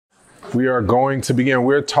We are going to begin.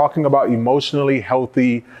 We're talking about emotionally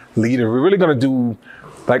healthy leaders. We're really going to do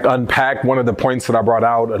unpack one of the points that I brought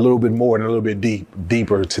out a little bit more and a little bit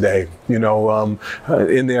deeper today. In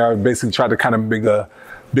there, I basically tried to kind of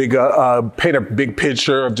paint a big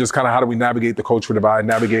picture of just kind of how do we navigate the cultural divide,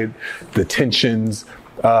 navigate the tensions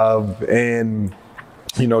and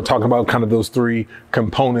talking about kind of those three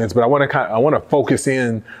components. But I want to focus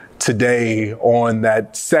in today on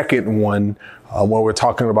that second one when we're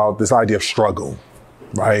talking about this idea of struggle,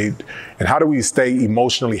 right? And how do we stay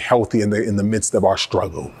emotionally healthy in the midst of our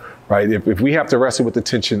struggle, right? If we have to wrestle with the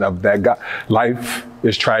tension of that, life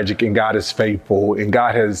is tragic and God is faithful and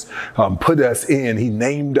God has put us in. He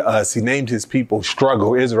named us. He named his people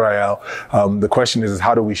struggle, Israel. The question is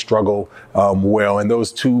how do we struggle well? And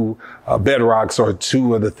those two bedrocks are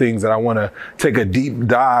two of the things that I want to take a deep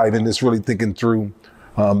dive in this really thinking through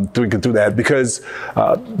that because,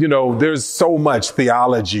 there's so much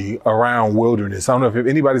theology around wilderness. I don't know if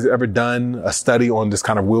anybody's ever done a study on this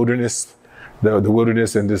kind of wilderness, the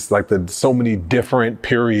wilderness and just so many different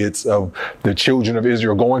periods of the children of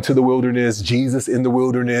Israel going to the wilderness, Jesus in the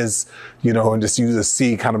wilderness, and just you just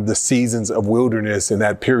see kind of the seasons of wilderness in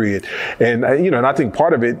that period. And, and I think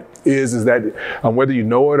part of it is that whether you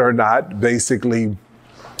know it or not, basically,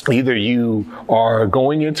 either you are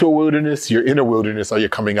going into a wilderness, you're in a wilderness, or you're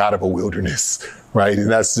coming out of a wilderness, right? And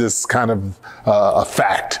that's just kind of a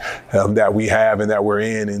fact that we have and that we're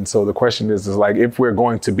in. And so the question is if we're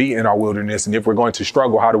going to be in our wilderness and if we're going to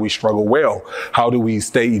struggle, how do we struggle well? How do we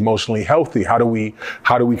stay emotionally healthy? How do we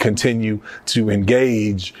continue to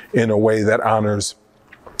engage in a way that honors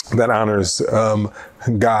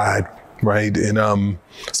God? Right. And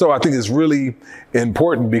so I think it's really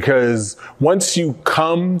important because once you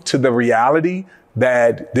come to the reality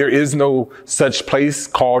that there is no such place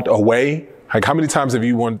called away, how many times have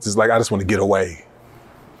you wanted to I just want to get away?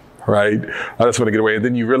 Right. I just want to get away. And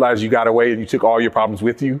then you realize you got away and you took all your problems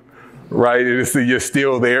with you. Right. And you're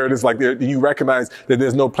still there. And it's you recognize that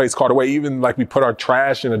there's no place called away. Even we put our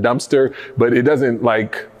trash in a dumpster, but it doesn't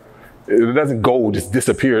it doesn't go, just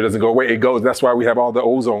disappear. It doesn't go away. It goes. That's why we have all the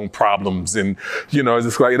ozone problems. And, it's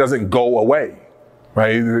just it doesn't go away.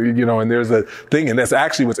 Right. And there's a thing. And that's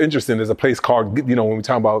actually what's interesting. There's a place called, when we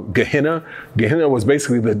talk about Gehenna was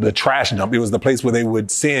basically the trash dump. It was the place where they would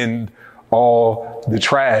send all the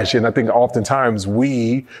trash. And I think oftentimes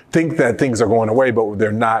we think that things are going away, but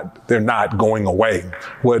they're not going away.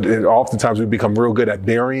 Oftentimes we become real good at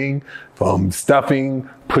burying, stuffing,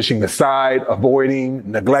 pushing aside, avoiding,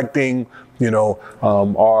 neglecting,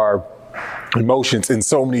 our emotions in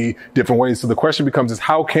so many different ways. So the question becomes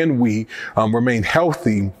how can we remain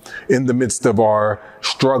healthy in the midst of our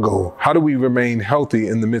struggle? How do we remain healthy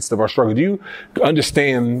in the midst of our struggle? Do you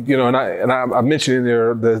understand, and I mentioned in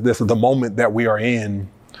there the moment that we are in.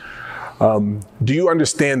 Do you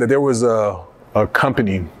understand that there was a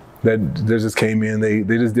company that just came in, they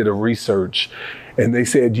just did a research and they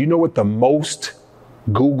said, you know what the most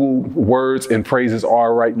Googled words and phrases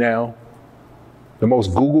are right now? The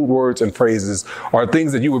most Googled words and phrases are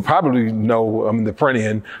things that you would probably know in the front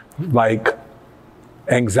end, like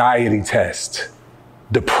anxiety test,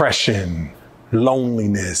 depression,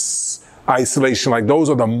 loneliness, isolation. Those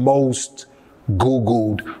are the most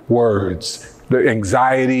Googled words. The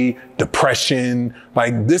anxiety, depression,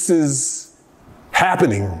 this is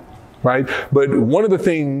happening, right? But one of the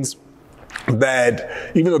things that,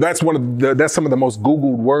 even though that's some of the most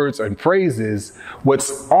Googled words and phrases,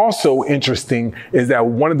 what's also interesting is that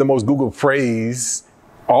one of the most Googled phrase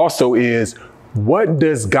also is, what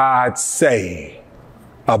does God say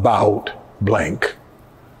about blank?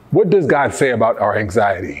 What does God say about our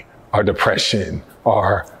anxiety, our depression,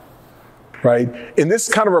 right? And this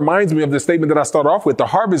kind of reminds me of the statement that I started off with. The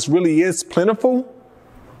harvest really is plentiful,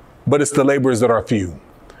 but it's the laborers that are few.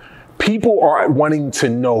 People are wanting to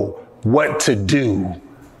know what to do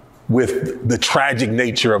with the tragic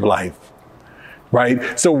nature of life,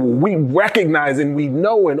 right? So we recognize and we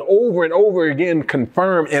know and over again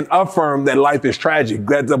confirm and affirm that life is tragic.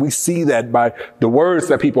 That we see that by the words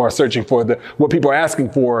that people are searching for, what people are asking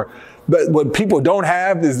for. But what people don't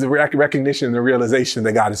have is the recognition and the realization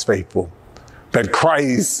that God is faithful, that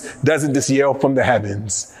Christ doesn't just yell from the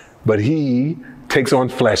heavens, but he takes on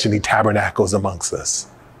flesh and he tabernacles amongst us.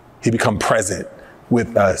 He becomes present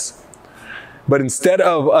with us. But instead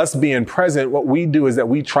of us being present, what we do is that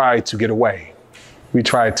we try to get away. We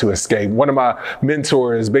try to escape. One of my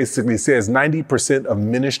mentors basically says 90% of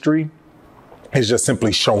ministry is just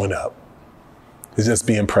simply showing up. It's just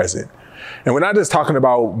being present. And we're not just talking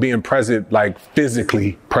about being present,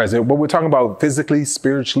 physically present, but we're talking about physically,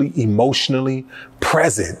 spiritually, emotionally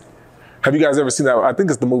present. Have you guys ever seen that? I think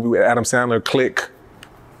it's the movie with Adam Sandler, Click.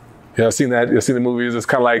 Yeah, I've seen that. You've seen the movie. It's just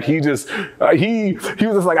kind of like he was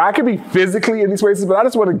just like, I could be physically in these places, but I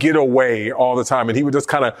just want to get away all the time. And he would just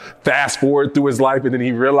kind of fast forward through his life, and then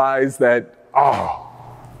he realized that, oh,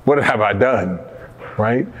 what have I done?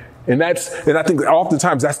 Right? And I think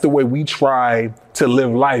oftentimes that's the way we try to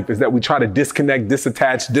live life, is that we try to disconnect,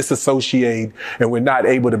 disattach, disassociate, and we're not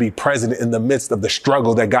able to be present in the midst of the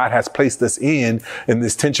struggle that God has placed us in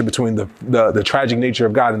this tension between the tragic nature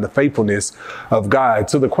of God and the faithfulness of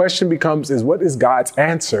God. So the question becomes, what is God's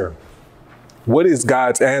answer? What is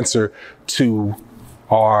God's answer to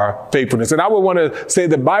our faithfulness? And I would want to say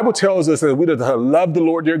the Bible tells us that we are to love the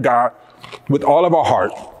Lord your God with all of our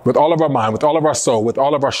heart, with all of our mind, with all of our soul, with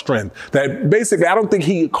all of our strength. That basically, I don't think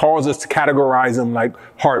he calls us to categorize them like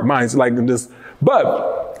heart, minds, like this.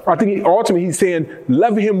 But I think ultimately he's saying,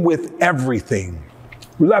 love him with everything.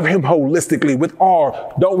 Love him holistically with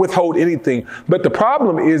all. Don't withhold anything. But the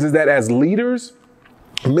problem is that as leaders,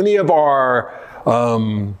 many of our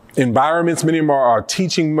environments, many of our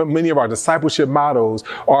teaching, many of our discipleship models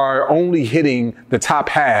are only hitting the top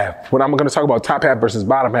half. When I'm going to talk about top half versus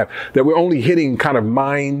bottom half, that we're only hitting kind of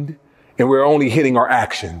mind and we're only hitting our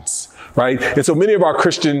actions, right? And so many of our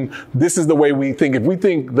Christian, this is the way we think. If we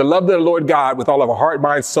think the love of the Lord God with all of our heart,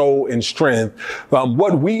 mind, soul, and strength,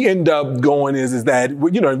 what we end up going is that,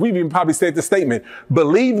 we've even probably said the statement,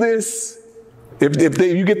 believe this. If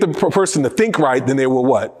you get the person to think right, then they will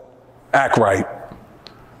what? Act right.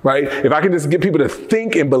 Right? If I can just get people to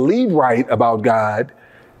think and believe right about God,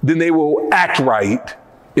 then they will act right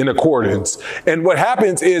in accordance. And what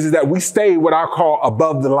happens is that we stay what I call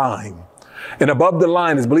above the line. And above the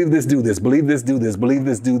line is believe this, do this, believe this, do this, believe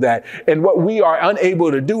this, do that. And what we are unable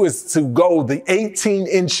to do is to go the 18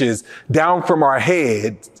 inches down from our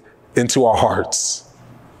head into our hearts.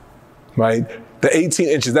 Right? The 18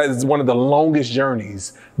 inches, that is one of the longest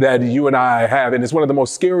journeys that you and I have. And it's one of the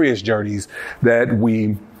most scariest journeys that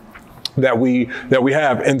we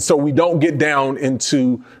have. And so we don't get down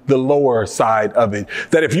into the lower side of it.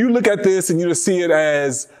 That if you look at this and you just see it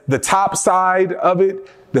as the top side of it,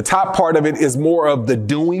 the top part of it is more of the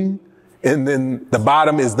doing. And then the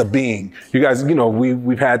bottom is the being. You guys,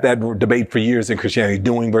 we've had that debate for years in Christianity,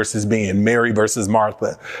 doing versus being, Mary versus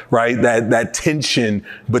Martha, right? That tension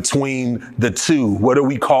between the two. What are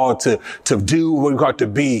we called to do? What are we called to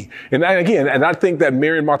be? And I think that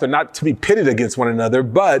Mary and Martha are not to be pitted against one another,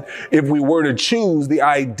 but if we were to choose, the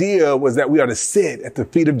idea was that we are to sit at the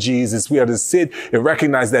feet of Jesus. We are to sit and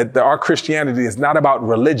recognize that our Christianity is not about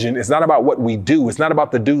religion. It's not about what we do. It's not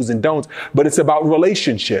about the do's and don'ts, but it's about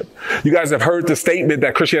relationship. You guys have heard the statement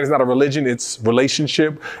that Christianity is not a religion, it's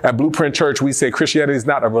relationship. At Blueprint Church, we say Christianity is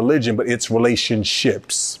not a religion, but it's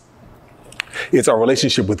relationships. It's our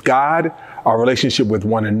relationship with God, our relationship with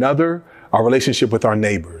one another, our relationship with our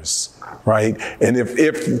neighbors, right? And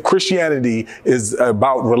if Christianity is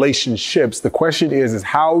about relationships, the question is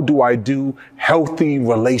how do I do healthy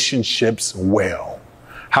relationships well?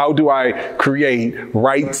 How do I create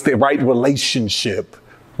the right relationship?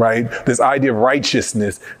 Right? This idea of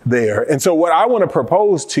righteousness there. And so what I want to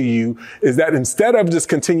propose to you is that instead of just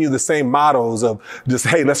continue the same models of just,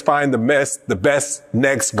 hey, let's find the best,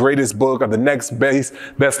 next, greatest book or the next best,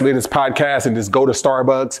 latest podcast and just go to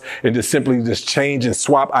Starbucks and just simply just change and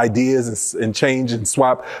swap ideas and change and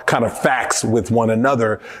swap kind of facts with one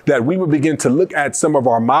another, that we would begin to look at some of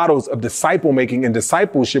our models of disciple making and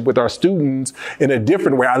discipleship with our students in a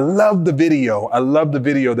different way. I love the video.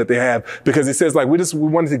 That they have, because it says like, we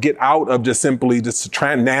wanted to get out of just simply just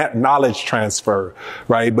knowledge transfer,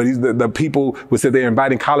 right? But the people would say they're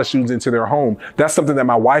inviting college students into their home. That's something that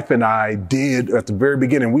my wife and I did at the very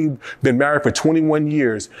beginning. We've been married for 21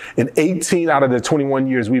 years, and 18 out of the 21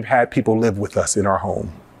 years, we've had people live with us in our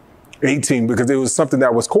home. 18, because it was something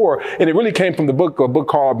that was core. And it really came from a book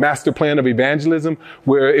called Master Plan of Evangelism,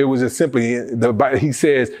 where it was just simply, he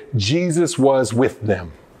says, Jesus was with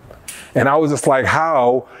them. And I was just like,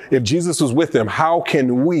 if Jesus was with them, how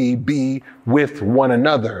can we be with one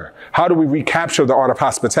another? How do we recapture the art of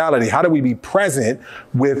hospitality? How do we be present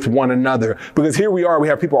with one another? Because here we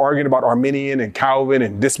have people arguing about Arminian and Calvin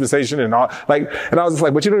and dispensation and all, and I was just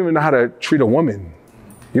like, but you don't even know how to treat a woman.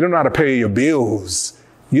 You don't know how to pay your bills.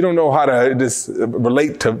 You don't know how to just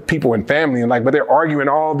relate to people and family, and but they're arguing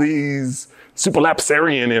all these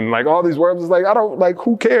superlapsarian and all these words. It's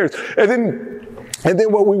who cares? And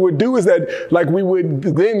then what we would do is that we would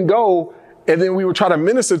then go and then we would try to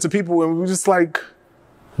minister to people, and we were just like,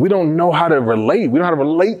 we don't know how to relate. We don't know how to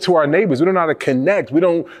relate to our neighbors. We don't know how to connect. We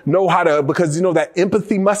don't know how to, because that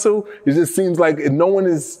empathy muscle, it just seems like no one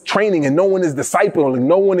is training and no one is discipling.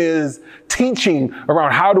 No one is teaching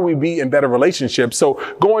around how do we be in better relationships. So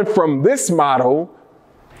going from this model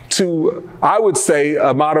to, I would say,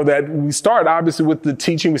 a model that we start obviously with the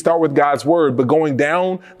teaching, we start with God's word, but going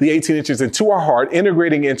down the 18 inches into our heart,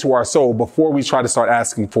 integrating into our soul before we try to start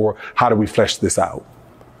asking for, how do we flesh this out?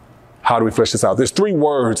 How do we flesh this out? There's 3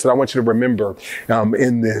 words that I want you to remember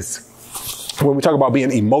in this. When we talk about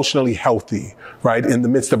being emotionally healthy, right, in the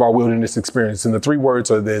midst of our wilderness experience. And the 3 words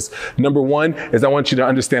are this. Number 1 is I want you to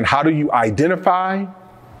understand, how do you identify,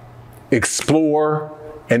 explore,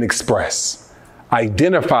 and express?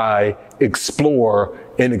 Identify, explore,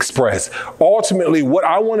 and express. Ultimately, what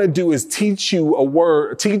I want to do is teach you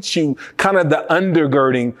kind of the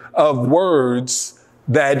undergirding of words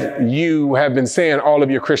that you have been saying all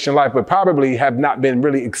of your Christian life, but probably have not been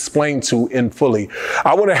really explained to in fully.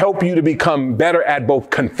 I want to help you to become better at both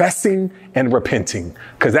confessing and repenting,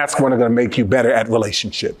 because that's going to make you better at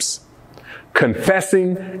relationships.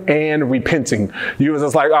 Confessing and repenting. You was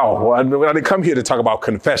just like, oh, well, I didn't come here to talk about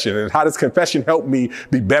confession. And how does confession help me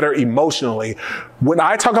be better emotionally? When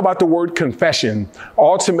I talk about the word confession,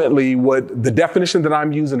 ultimately what the definition that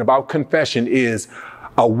I'm using about confession is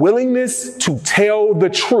a willingness to tell the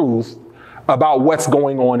truth about what's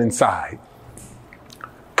going on inside.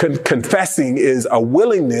 Confessing is a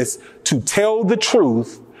willingness to tell the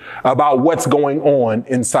truth about what's going on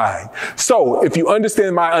inside. So if you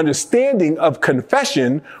understand my understanding of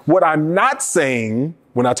confession, what I'm not saying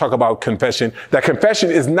when I talk about confession, that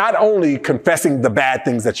confession is not only confessing the bad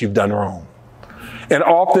things that you've done wrong. And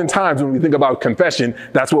oftentimes when we think about confession,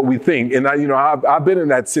 that's what we think. And I've been in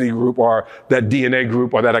that city group or that DNA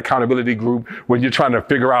group or that accountability group when you're trying to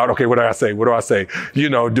figure out, okay, what do I say? What do I say?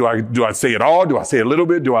 Do I say it all? Do I say a little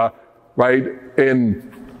bit? Right?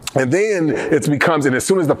 And then it becomes, and as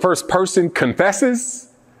soon as the first person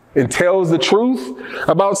confesses and tells the truth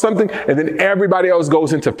about something, and then everybody else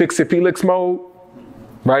goes into fix-it-Felix mode,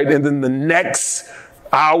 right? And then the next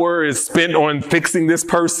hour is spent on fixing this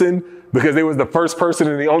person because they was the first person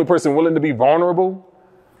and the only person willing to be vulnerable,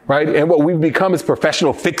 right? And what we've become is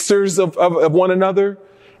professional fixers of one another.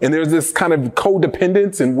 And there's this kind of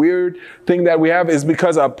codependence and weird thing that we have is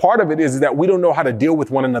because a part of it is that we don't know how to deal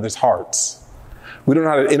with one another's hearts. We don't know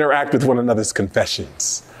how to interact with one another's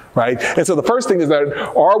confessions, right? And so the first thing is that,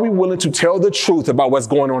 are we willing to tell the truth about what's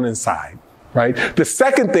going on inside, right? The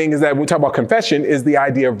second thing is that when we talk about confession is the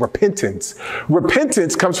idea of repentance.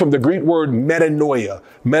 Repentance comes from the Greek word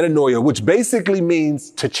metanoia, which basically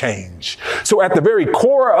means to change. So at the very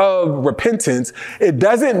core of repentance, it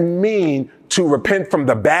doesn't mean to repent from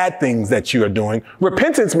the bad things that you are doing.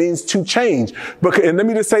 Repentance means to change. And let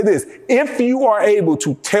me just say this, if you are able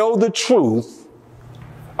to tell the truth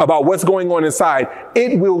about what's going on inside,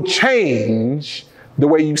 it will change the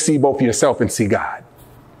way you see both yourself and see God.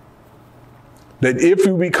 That if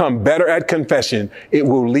you become better at confession, it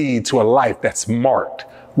will lead to a life that's marked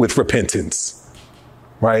with repentance,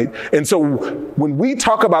 right? And so when we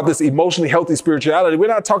talk about this emotionally healthy spirituality, we're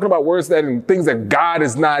not talking about words and things that God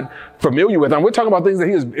is not familiar with. And we're talking about things that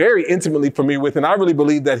he is very intimately familiar with. And I really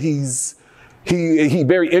believe that he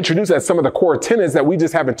very introduced as some of the core tenets that we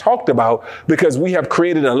just haven't talked about because we have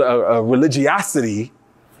created a religiosity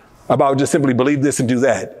about just simply believe this and do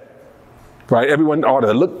that, right? Everyone ought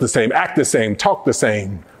to look the same, act the same, talk the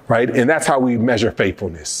same, right? And that's how we measure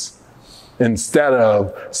faithfulness instead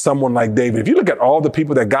of someone like David. If you look at all the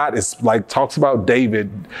people that God is like, talks about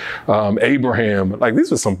David, Abraham, like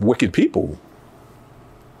these were some wicked people.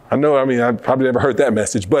 I probably never heard that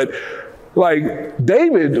message, but like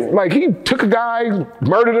David, like he took a guy,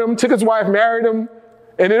 murdered him, took his wife, married him.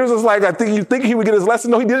 And it was just like, you think he would get his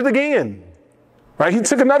lesson? No, he did it again. Right? He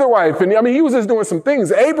took another wife. And he was just doing some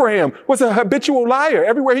things. Abraham was a habitual liar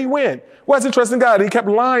everywhere he went. Wasn't trusting God. He kept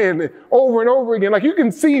lying over and over again. Like you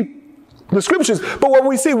can see the scriptures. But what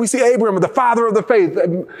we see Abraham, the father of the faith,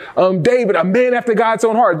 David, a man after God's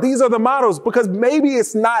own heart. These are the models because maybe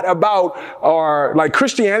it's not about like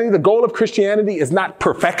Christianity. The goal of Christianity is not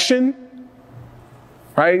perfection.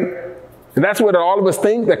 Right? And that's what all of us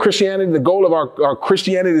think, that Christianity, the goal of our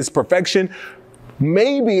Christianity is perfection.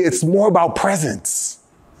 Maybe it's more about presence.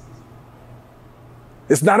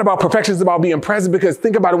 It's not about perfection, it's about being present, because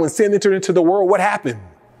think about it, when sin entered into the world, what happened?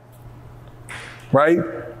 Right?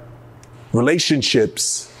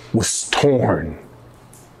 Relationships was torn.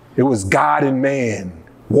 It was God and man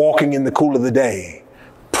walking in the cool of the day,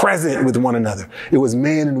 present with one another. It was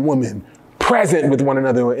man and woman present with one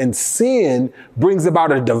another, and sin brings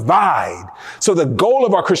about a divide. So the goal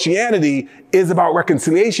of our Christianity is about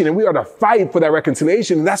reconciliation, and we are to fight for that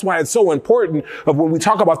reconciliation. And that's why it's so important of when we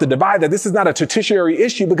talk about the divide, that this is not a tertiary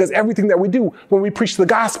issue, because everything that we do when we preach the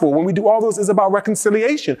gospel, when we do all those, is about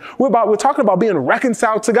reconciliation. We're talking about being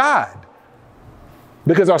reconciled to God,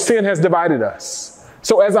 because our sin has divided us.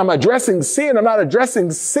 So as I'm addressing sin, I'm not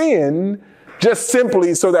addressing sin just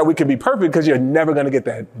simply so that we can be perfect, because you're never going to get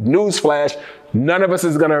that. Newsflash, none of us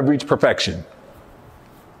is going to reach perfection.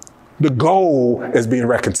 The goal is being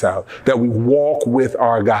reconciled, that we walk with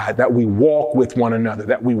our God, that we walk with one another,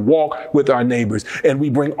 that we walk with our neighbors, and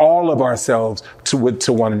we bring all of ourselves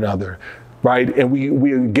to one another, right? And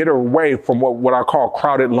we get away from what I call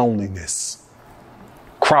crowded loneliness.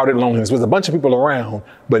 Crowded loneliness was a bunch of people around,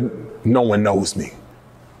 but no one knows me.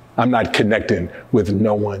 I'm not connecting with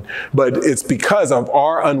no one, but it's because of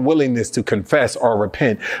our unwillingness to confess or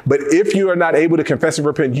repent. But if you are not able to confess and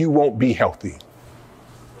repent, you won't be healthy.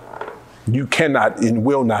 You cannot and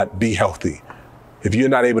will not be healthy if you're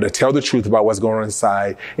not able to tell the truth about what's going on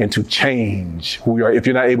inside and to change who you are. If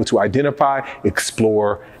you're not able to identify,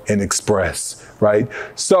 explore, and express, right?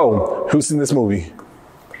 So who's seen this movie,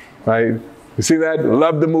 right? You see that?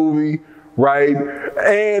 Love the movie. Right?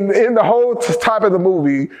 And in the whole type of the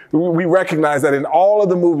movie, we recognize that in all of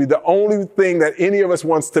the movie, the only thing that any of us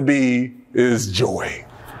wants to be is joy.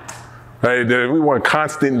 Right? We want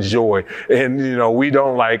constant joy. And, we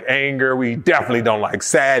don't like anger. We definitely don't like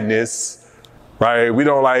sadness. Right? We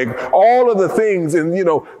don't like all of the things. And,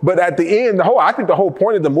 but at the end, I think the whole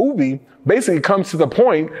point of the movie basically comes to the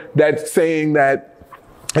point that saying that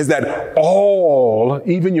is that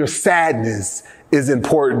even your sadness is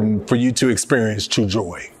important for you to experience true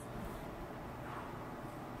joy.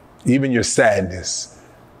 Even your sadness,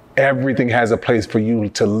 everything has a place for you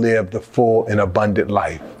to live the full and abundant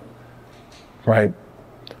life, right?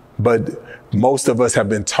 But most of us have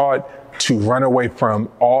been taught to run away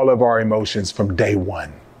from all of our emotions from day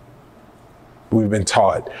one. We've been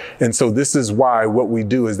taught. And so this is why what we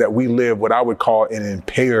do is that we live what I would call an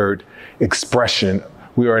impaired expression.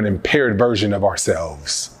 We are an impaired version of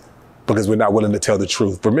ourselves, because we're not willing to tell the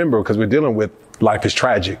truth. Remember, because we're dealing with life is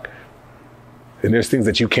tragic. And there's things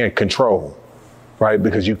that you can't control, right?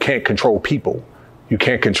 Because you can't control people. You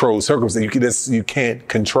can't control circumstances. You can't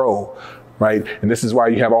control, right? And this is why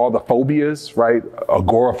you have all the phobias, right?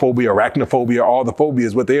 Agoraphobia, arachnophobia, all the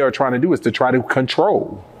phobias. What they are trying to do is to try to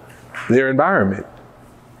control their environment,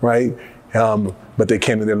 right? But they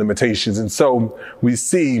can't in their limitations. And so we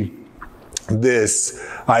see this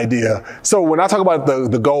idea. So when I talk about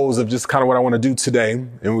the goals of just kind of what I want to do today,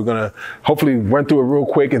 and we're going to hopefully run through it real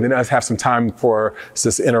quick and then us have some time for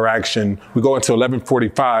this interaction. We go into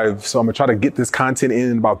 11:45. So I'm going to try to get this content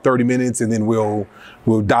in about 30 minutes, and then we'll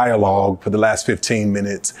dialogue for the last 15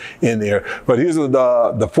 minutes in there. But here's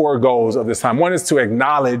the four goals of this time. One is to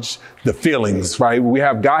acknowledge the feelings, right?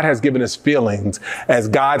 God has given us feelings as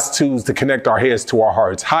God's tools to connect our heads to our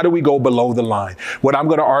hearts. How do we go below the line? What I'm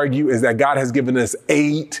going to argue is that God has given us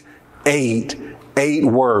eight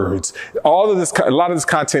words. A lot of this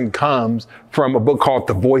content comes from a book called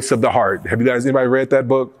The Voice of the Heart. Have you guys, anybody read that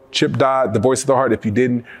book? Chip Dodd, The Voice of the Heart. If you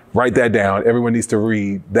didn't, write that down. Everyone needs to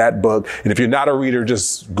read that book. And if you're not a reader,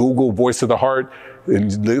 just Google Voice of the Heart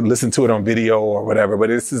and listen to it on video or whatever. But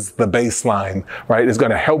this is the baseline, right? It's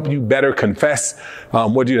going to help you better confess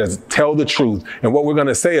tell the truth. And what we're going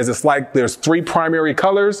to say is it's like there's three primary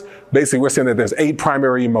colors. Basically, we're saying that there's 8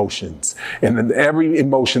 primary emotions. And then every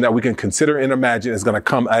emotion that we can consider and imagine is going to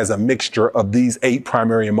come as a mixture of these 8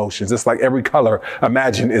 primary emotions. It's like every color,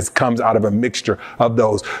 imagine, comes out of a mixture of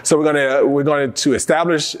those. So we're going to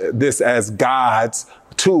establish this as God's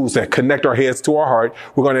tools that connect our heads to our heart.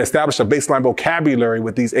 We're going to establish a baseline vocabulary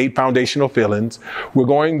with these 8 foundational feelings. We're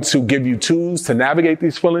going to give you tools to navigate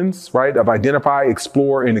these feelings, right? Of identify,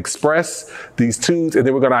 explore, and express these tools. And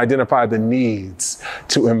then we're going to identify the needs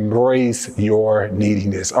to embrace your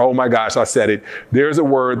neediness. Oh my gosh, I said it. There's a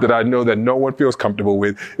word that I know that no one feels comfortable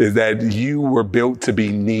with, is that you were built to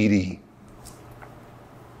be needy.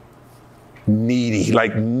 Needy,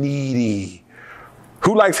 like needy.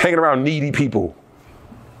 Who likes hanging around needy people?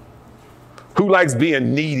 Who likes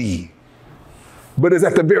being needy? But it's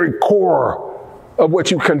at the very core of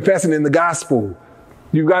what you're confessing in the gospel.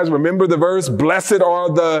 You guys remember the verse? Blessed are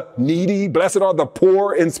the needy. Blessed are the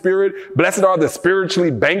poor in spirit. Blessed are the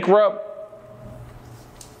spiritually bankrupt.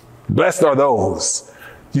 Blessed are those.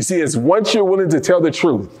 You see, it's once you're willing to tell the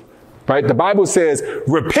truth, right? The Bible says,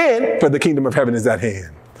 repent, for the kingdom of heaven is at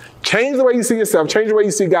hand. Change the way you see yourself. Change the way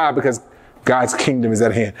you see God, because God's kingdom is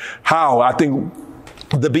at hand. How? I think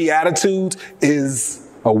the Beatitudes is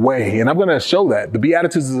a way. And I'm going to show that. The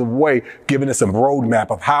Beatitudes is a way, giving us a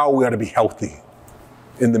roadmap of how we are to be healthy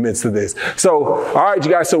in the midst of this. So, all right,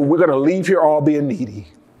 you guys, so we're going to leave here all being needy.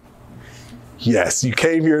 Yes, you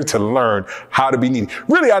came here to learn how to be needy.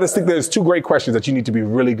 Really, I just think there's two great questions that you need to be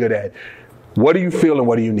really good at. What do you feel and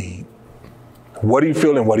what do you need? What do you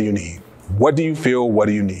feel and what do you need? What do you feel? What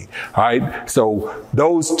do you need? All right. So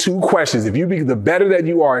those two questions, if you be the better that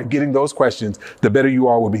you are at getting those questions, the better you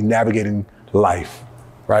are will be navigating life.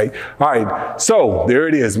 Right. All right. So there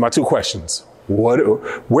it is. My two questions.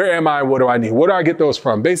 Where am I? What do I need? Where do I get those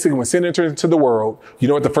from? Basically, when sin enters into the world, you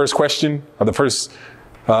know what the first question or the first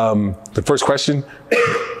question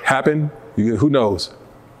happened? Who knows?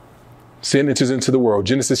 Sin enters into the world.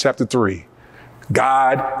 Genesis chapter 3.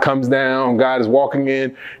 God comes down, God is walking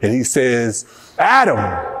in, and he says, Adam,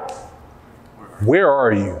 where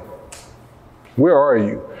are you? Where are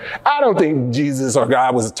you? I don't think Jesus or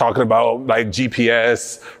God was talking about like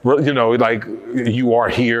GPS, you know, like you are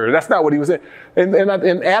here. That's not what he was saying.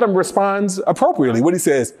 And Adam responds appropriately. What he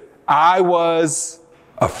says, I was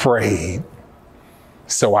afraid,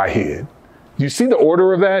 so I hid. You see the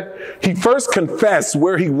order of that? He first confessed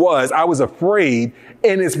where he was. I was afraid.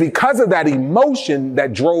 And it's because of that emotion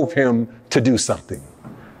that drove him to do something.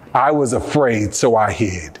 I was afraid, so I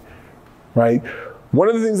hid. Right? One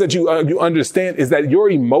of the things that you understand is that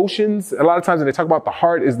your emotions, a lot of times when they talk about the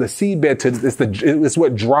heart, is the seedbed. It's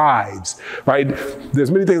what drives. Right?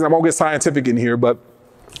 There's many things. I won't get scientific in here, but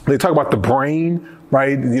they talk about the brain,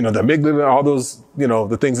 right? You know, the amygdala, all those, you know,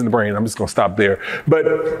 the things in the brain. I'm just going to stop there.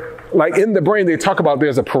 But like in the brain, they talk about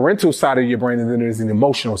there's a parental side of your brain and then there's an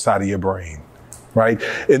emotional side of your brain, right?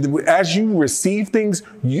 And as you receive things,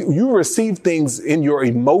 you receive things in your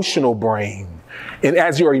emotional brain. And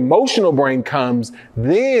as your emotional brain comes,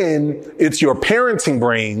 then it's your parenting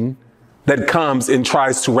brain that comes and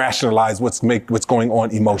tries to rationalize what's going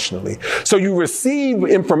on emotionally. So you receive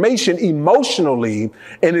information emotionally,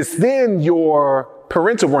 and it's then your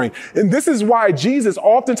parental brain. And this is why Jesus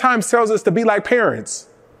oftentimes tells us to be like parents.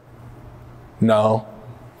 No.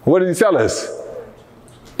 What did he tell us?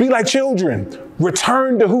 Be like children.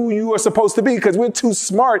 Return to who you are supposed to be, because we're too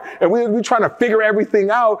smart and we're trying to figure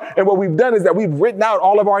everything out. And what we've done is that we've written out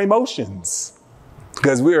all of our emotions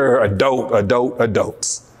because we're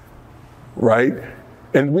adults. Right?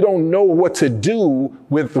 And we don't know what to do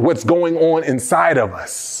with what's going on inside of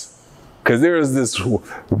us because there is this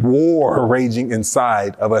war raging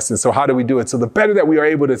inside of us. And so how do we do it? So the better that we are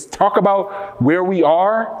able to talk about where we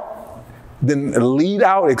are, then lead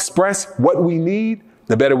out, express what we need,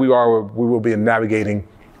 the better we will be in navigating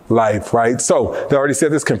life, right? So they already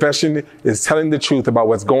said this confession is telling the truth about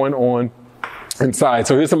what's going on inside.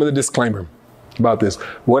 So here's some of the disclaimer about this.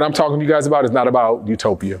 What I'm talking to you guys about is not about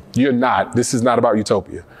utopia. You're not. This is not about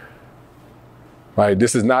utopia. Right?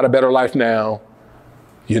 This is not a better life now.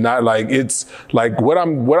 You're not like, it's like what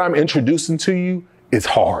I'm introducing to you is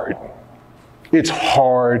hard. It's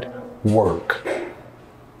hard work.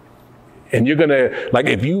 And you're going to, like,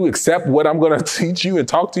 if you accept what I'm going to teach you and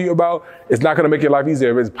talk to you about, it's not going to make your life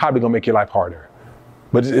easier. It's probably going to make your life harder.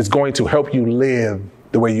 But it's going to help you live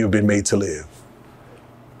the way you've been made to live.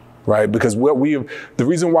 Right? Because the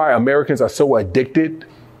reason why Americans are so addicted,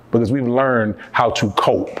 because we've learned how to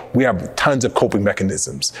cope. We have tons of coping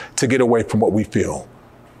mechanisms to get away from what we feel,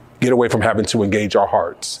 get away from having to engage our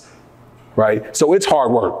hearts. Right? So it's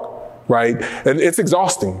hard work. Right? And it's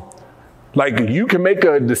exhausting. Like you can make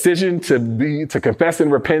a decision to confess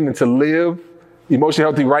and repent and to live emotionally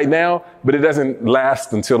healthy right now, but it doesn't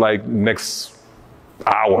last until like next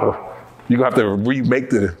hour. You're going to have to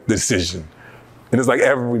remake the decision. And it's like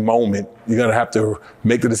every moment you're going to have to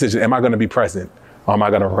make the decision. Am I going to be present or am I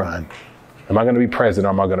going to run? Am I going to be present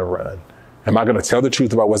or am I going to run? Am I going to tell the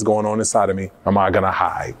truth about what's going on inside of me? Or am I going to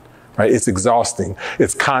hide? Right? It's exhausting.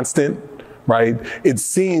 It's constant. Right? It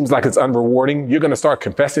seems like it's unrewarding. You're going to start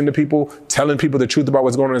confessing to people, telling people the truth about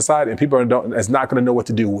what's going on inside, and people is not going to know what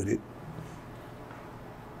to do with it.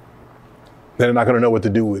 They're not going to know what to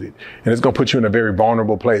do with it. And it's going to put you in a very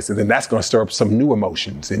vulnerable place. And then that's going to stir up some new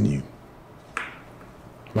emotions in you.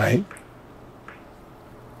 Right?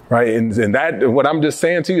 Right? And that, what I'm just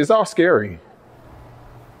saying to you, is all scary.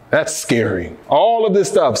 That's scary. All of this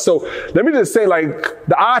stuff. So let me just say, like,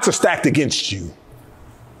 the odds are stacked against you.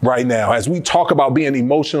 Right now, as we talk about being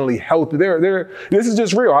emotionally healthy, this is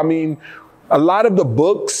just real. I mean, a lot of the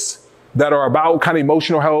books that are about kind of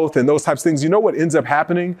emotional health and those types of things, you know what ends up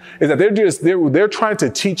happening is that they're trying to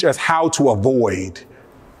teach us how to avoid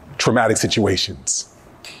traumatic situations.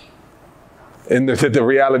 And the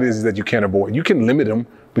reality is that you can't avoid. You can limit them,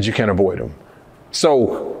 but you can't avoid them.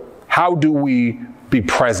 So how do we be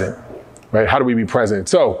present right? How do we be present?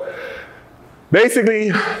 So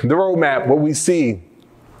basically, the roadmap, what we see,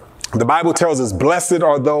 the Bible tells us, blessed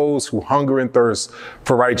are those who hunger and thirst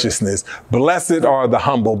for righteousness. Blessed are the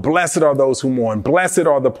humble. Blessed are those who mourn. Blessed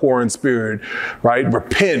are the poor in spirit, right?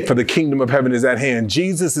 Repent, for the kingdom of heaven is at hand.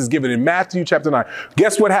 Jesus is given in Matthew chapter 9.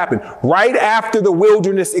 Guess what happened? Right after the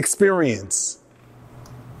wilderness experience.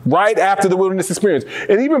 Right after the wilderness experience.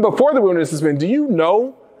 And even before the wilderness experience, do you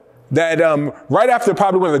know that right after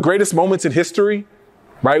probably one of the greatest moments in history,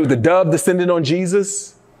 right, with the dove descending on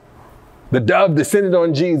Jesus? The dove descended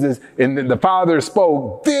on Jesus, and the Father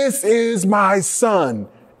spoke, "This is my Son,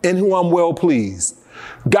 in whom I'm well pleased."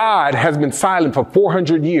 God has been silent for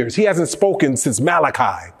 400 years. He hasn't spoken since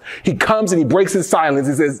Malachi. He comes and he breaks his silence.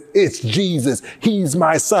 He says, "It's Jesus. He's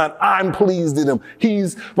my Son. I'm pleased in him."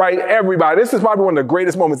 He's, right, everybody. This is probably one of the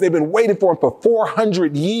greatest moments. They've been waiting for him for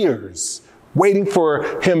 400 years, waiting for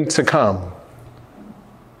him to come.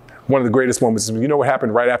 One of the greatest moments. You know what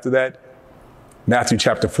happened right after that? Matthew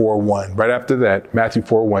chapter 4:1. Right after that, Matthew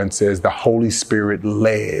 4:1 says, the Holy Spirit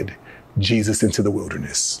led Jesus into the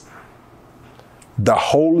wilderness. The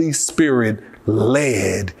Holy Spirit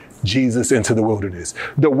led Jesus into the wilderness.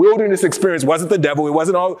 The wilderness experience wasn't the devil. It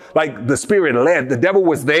wasn't all like the Spirit led. The devil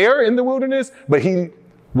was there in the wilderness, but he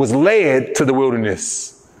was led to the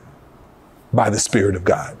wilderness by the Spirit of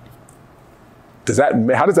God.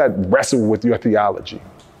 How does that wrestle with your theology?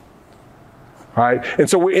 All right. And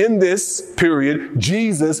so we're in this period.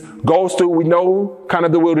 Jesus goes through, we know, kind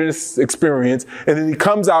of the wilderness experience. And then he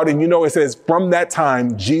comes out and, it says from that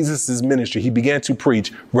time, Jesus' ministry, he began to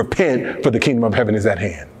preach, repent, for the kingdom of heaven is at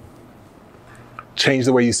hand. Change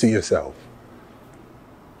the way you see yourself,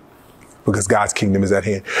 because God's kingdom is at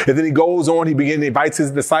hand. And then he goes on, he invites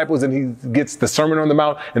his disciples, and he gets the Sermon on the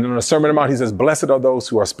Mount. And on the Sermon on the Mount, he says, blessed are those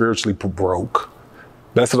who are spiritually broke.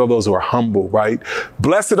 Blessed are those who are humble, right?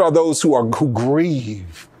 Blessed are those who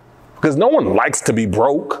grieve, because no one likes to be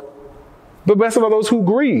broke, but blessed are those who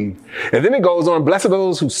grieve. And then it goes on, blessed are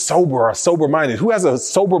those who are sober-minded. Who has a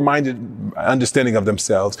sober-minded understanding of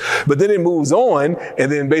themselves? But then it moves on,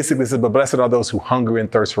 and then basically says, but blessed are those who hunger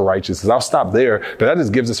and thirst for righteousness. I'll stop there, but that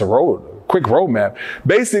just gives us a quick roadmap.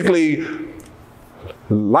 Basically,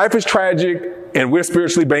 life is tragic, and we're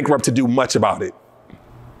spiritually bankrupt to do much about it.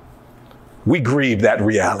 We grieve that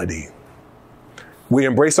reality. We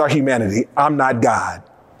embrace our humanity. I'm not God,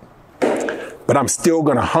 but I'm still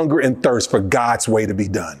going to hunger and thirst for God's way to be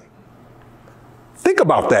done. Think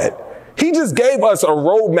about that. He just gave us a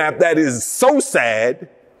roadmap that is so sad,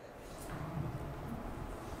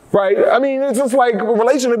 right? I mean, it's just like a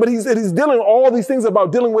relationship, but he's dealing all these things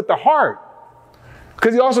about dealing with the heart,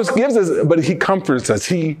 because he also gives us, but he comforts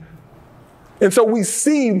us. And so we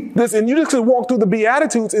see this, and you just can walk through the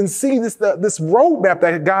Beatitudes and see this roadmap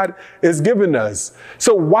that God has given us.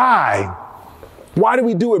 So why? Why do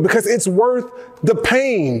we do it? Because it's worth the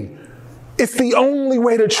pain. It's the only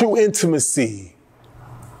way to true intimacy.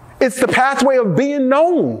 It's the pathway of being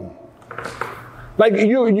known. Like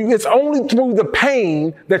it's only through the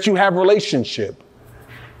pain that you have relationship.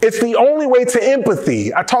 It's the only way to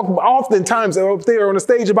empathy. I talk oftentimes up there on the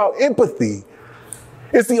stage about empathy.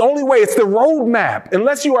 It's the only way. It's the roadmap.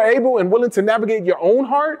 Unless you are able and willing to navigate your own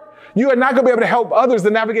heart, you are not going to be able to help others to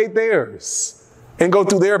navigate theirs and go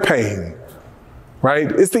through their pain,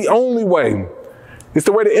 right? It's the only way. It's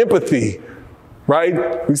the way to empathy,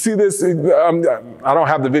 right? We see this. I don't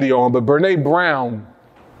have the video on, but Brene Brown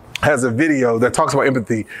has a video that talks about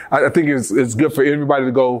empathy. I think it's good for everybody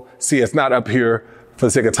to go see. It's not up here for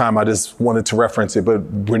the sake of time. I just wanted to reference it.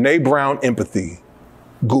 But Brene Brown empathy,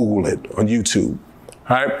 Google it on YouTube.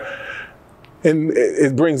 Right? And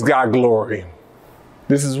it brings God glory.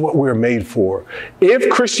 This is what we're made for. If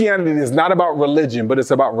Christianity is not about religion, but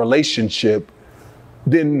it's about relationship,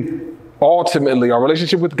 then ultimately our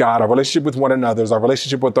relationship with God, our relationship with one another, our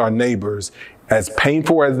relationship with our neighbors, as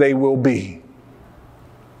painful as they will be,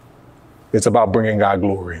 it's about bringing God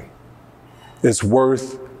glory. It's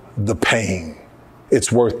worth the pain.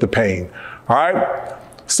 It's worth the pain. All right?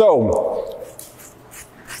 So,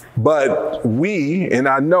 but and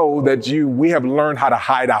I know that we have learned how to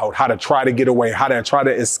hide out, how to try to get away, how to try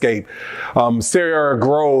to escape. Sarah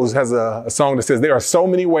Groves has a song that says, there are so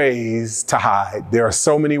many ways to hide. There are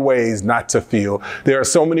so many ways not to feel. There are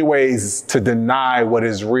so many ways to deny what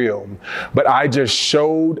is real. But I just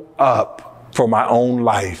showed up for my own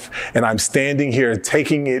life, and I'm standing here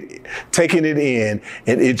taking it in,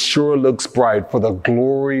 and it sure looks bright, for the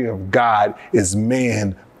glory of God is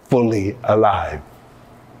man fully alive.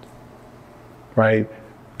 Right?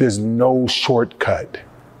 There's no shortcut.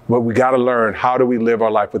 But we got to learn, how do we live our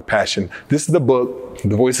life with passion? This is the book,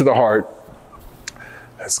 The Voice of the Heart.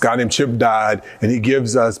 This guy named Chip died, and he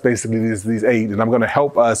gives us basically these 8, and I'm going to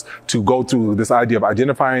help us to go through this idea of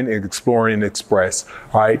identifying and exploring and express.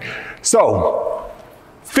 All right. So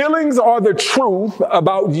feelings are the truth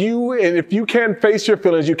about you, and if you can't face your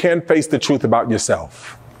feelings, you can't face the truth about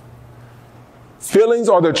yourself. Feelings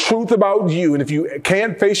are the truth about you, and if you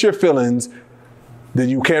can't face your feelings, then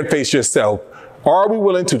you can't face yourself. Are we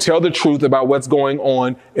willing to tell the truth about what's going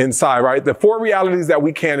on inside, right? The 4 realities that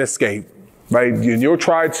we can't escape. Right? You'll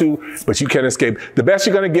try to, but you can't escape. The best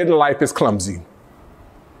you're going to get in life is clumsy.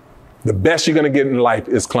 The best you're going to get in life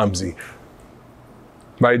is clumsy.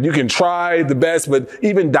 Right? You can try the best, but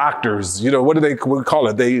even doctors, what do they call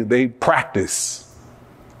it? They practice.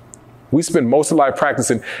 We spend most of life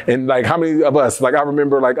practicing. And like, how many of us, like, I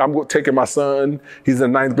remember, like, I'm taking my son, he's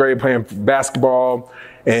in 9th grade playing basketball,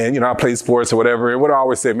 and, I play sports or whatever. And what I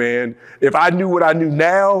always say, man, if I knew what I knew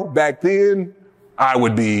now back then, I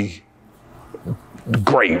would be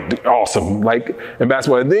great, awesome, like in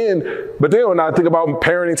basketball. But then when I think about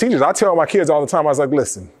parenting teachers, I tell my kids all the time, I was like,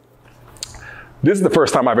 listen, this is the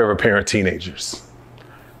first time I've ever parented teenagers.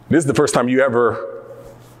 This is the first time you ever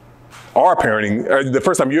are parenting, or the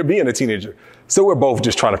first time you're being a teenager. So we're both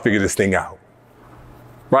just trying to figure this thing out,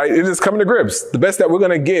 right? It's just coming to grips. The best that we're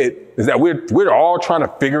going to get is that we're all trying to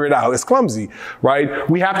figure it out. It's clumsy, right?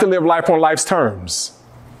 We have to live life on life's terms.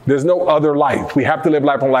 There's no other life. We have to live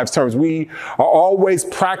life on life's terms. We are always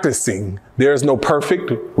practicing. There's no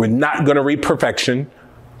perfect. We're not going to reach perfection.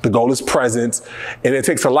 The goal is presence. And it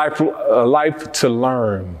takes a life to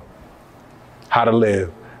learn how to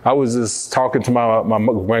live. I was just talking to my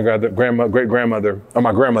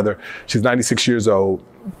grandmother. She's 96 years old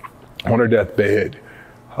on her deathbed.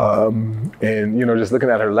 And, just looking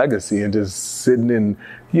at her legacy and just sitting in,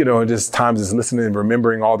 just times just listening and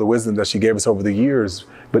remembering all the wisdom that she gave us over the years.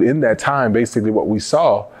 But in that time, basically what we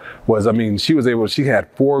saw was, she had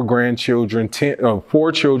 4 grandchildren,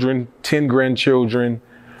 4 children, 10 grandchildren,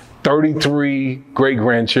 33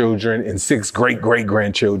 great-grandchildren, and 6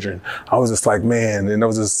 great-great-grandchildren. I was just like, man, and I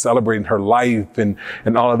was just celebrating her life and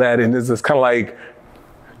all of that. And it's just kind of like,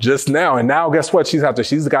 just now. And now, guess what? She's got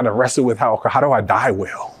to wrestle with how do I die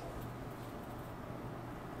well?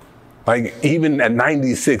 Like, even at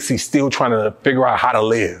 96, he's still trying to figure out how to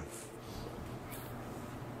live.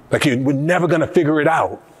 Like, we're never going to figure it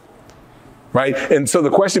out. Right? And so the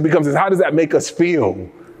question becomes, how does that make us feel?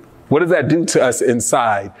 What does that do to us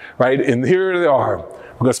inside? Right? And here they are.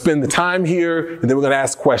 We're going to spend the time here, and then we're going to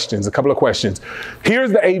ask questions, a couple of questions.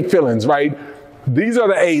 Here's the 8 feelings, right? These are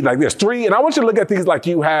the 8, like there's 3, and I want you to look at these like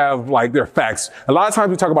you have, like they're facts. A lot of times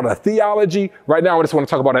we talk about a theology. Right now I just want to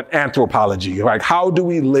talk about an anthropology, like how do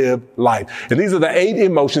we live life? And these are the 8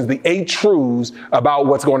 emotions, the 8 truths about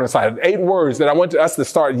what's going on inside. 8 words that I want us to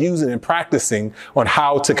start using and practicing on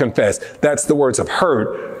how to confess. That's the words of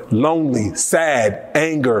hurt, lonely, sad,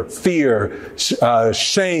 anger, fear,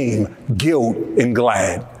 shame, guilt, and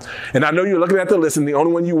glad. And I know you're looking at the list, and the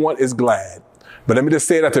only one you want is glad. But let me just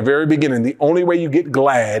say it at the very beginning. The only way you get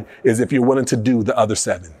glad is if you're willing to do the other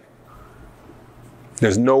 7.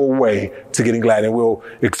 There's no way to getting glad, and we'll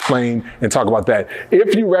explain and talk about that.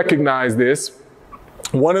 If you recognize this,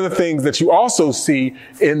 one of the things that you also see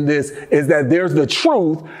in this is that there's the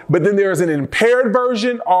truth, but then there's an impaired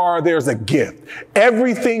version or there's a gift.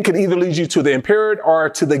 Everything can either lead you to the impaired or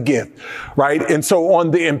to the gift, right? And so on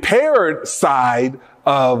the impaired side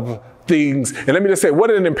of things, and let me just say what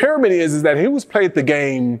an impairment is that he was played the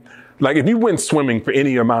game, like if you went swimming for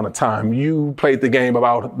any amount of time, you played the game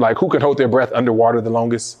about like who could hold their breath underwater the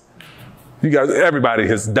longest. You guys, everybody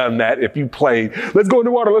has done that. If you played, let's go in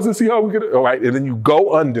the water, let's just see how we get, all right. And then you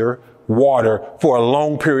go under water for a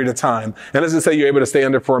long period of time. And let's just say you're able to stay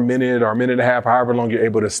under for a minute or a minute and a half, however long you're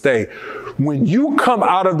able to stay. When you come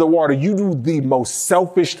out of the water, you do the most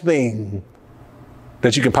selfish thing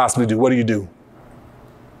that you can possibly do. What do you do?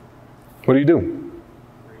 What do you do?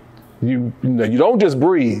 You don't just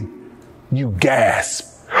breathe, you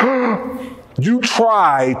gasp. You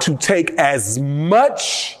try to take as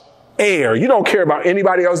much air. You don't care about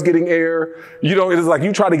anybody else getting air. It's like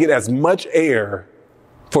you try to get as much air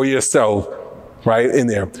for yourself, right, in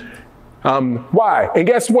there. Why? And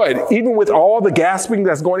guess what? Even with all the gasping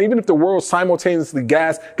that's going, even if the world simultaneously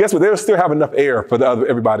gasps, guess what? They'll still have enough air for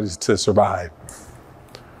everybody to survive.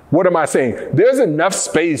 What am I saying? There's enough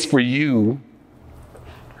space for you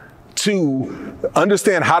to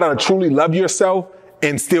understand how to truly love yourself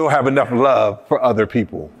and still have enough love for other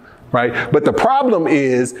people, right? But the problem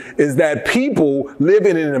is that people live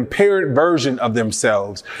in an impaired version of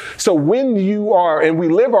themselves. So when we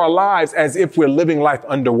live our lives as if we're living life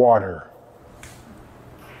underwater.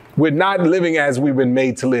 We're not living as we've been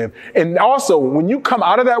made to live. And also, when you come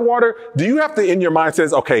out of that water, do you have to, in your mind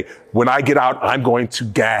says, okay, when I get out, I'm going to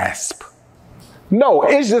gasp? No,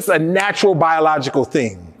 it's just a natural biological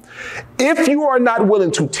thing. If you are not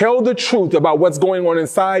willing to tell the truth about what's going on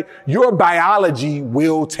inside, your biology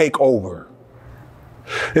will take over.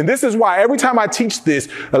 And this is why every time I teach this,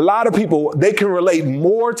 a lot of people, they can relate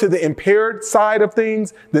more to the impaired side of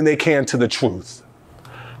things than they can to the truth,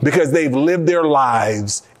 because they've lived their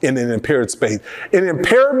lives in an impaired space. An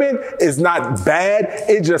impairment is not bad.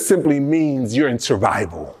 It just simply means you're in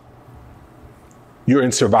survival. You're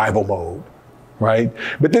in survival mode. Right?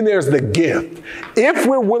 But then there's the gift. If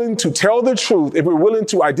we're willing to tell the truth, if we're willing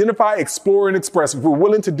to identify, explore, and express, if we're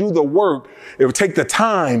willing to do the work, it would take the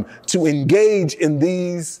time to engage in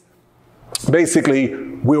these, basically,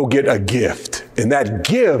 we'll get a gift. And that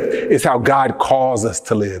gift is how God calls us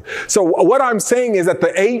to live. So what I'm saying is that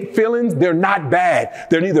the 8 feelings, they're not bad.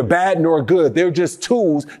 They're neither bad nor good. They're just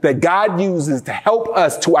tools that God uses to help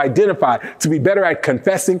us to identify, to be better at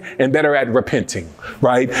confessing and better at repenting,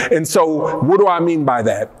 right? And so what do I mean by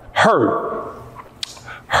that? Hurt.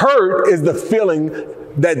 Hurt is the feeling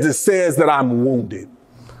that just says that I'm wounded,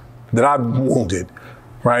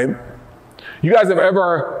 right? You guys have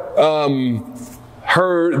ever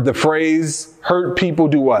heard the phrase, hurt people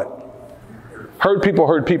do what? Hurt people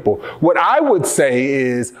hurt people. What I would say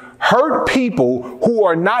is hurt people who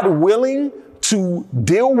are not willing to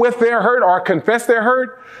deal with their hurt or confess their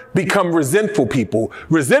hurt become resentful people.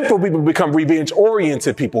 Resentful people become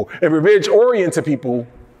revenge-oriented people. And revenge-oriented people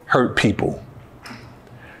hurt people.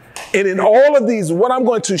 And in all of these, what I'm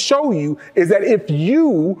going to show you is that if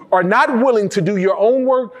you are not willing to do your own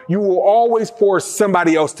work, you will always force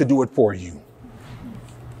somebody else to do it for you.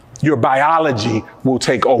 Your biology will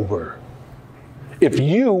take over. If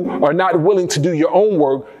you are not willing to do your own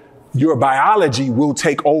work, your biology will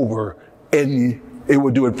take over and it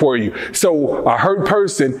will do it for you. So a hurt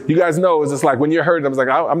person, you guys know, it's just like when you're hurt, I'm like,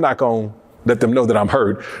 I'm not going to let them know that I'm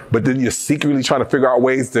hurt. But then you're secretly trying to figure out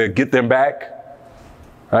ways to get them back.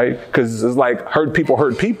 Right? Because it's like hurt people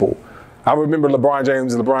hurt people. I remember LeBron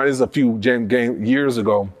James. This is a few game years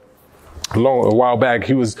ago, a while back.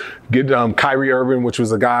 He was getting Kyrie Irving, which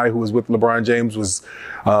was a guy who was with LeBron James, was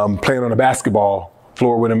playing on a basketball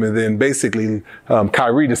floor with him. And then basically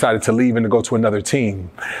Kyrie decided to leave and to go to another team.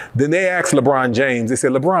 Then they asked LeBron James, they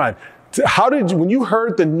said, LeBron, how did you, when you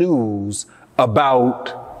heard the news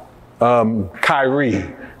about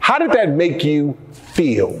Kyrie, how did that make you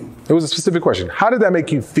feel? It was a specific question. How did that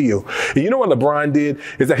make you feel? And you know what LeBron did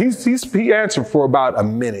is that he answered for about a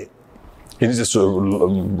minute. And he was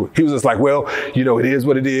just like, well, you know, it is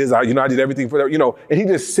what it is. I did everything for that, you know, and he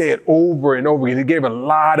just said over and over again. He gave a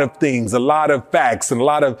lot of things, a lot of facts and a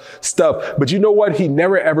lot of stuff. But you know what? He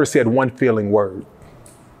never ever said one feeling word.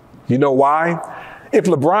 You know why? If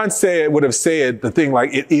LeBron would have said the thing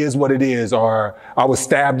like, it is what it is, or I was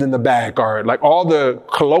stabbed in the back, or like all the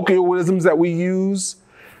colloquialisms that we use,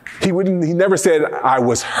 he never said I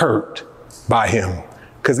was hurt by him.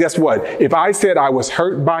 Because guess what? If I said I was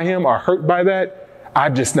hurt by him or hurt by that,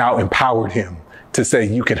 I've just now empowered him to say,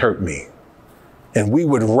 you can hurt me. And we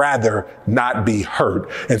would rather not be hurt.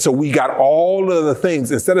 And so we got all of the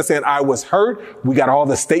things. Instead of saying I was hurt, we got all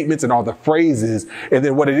the statements and all the phrases. And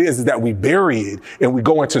then what it is that we bury it and we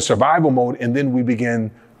go into survival mode, and then we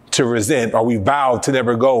begin to resent, or we vow to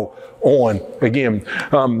never go on again.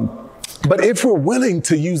 But if we're willing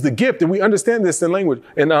to use the gift, and we understand this in language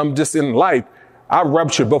and just in life, I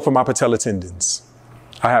ruptured both of my patella tendons.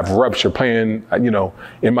 I have ruptured playing,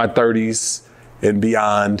 in my 30s and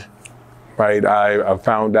beyond. Right, I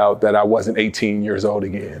found out that I wasn't 18 years old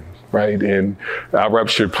again, right? And I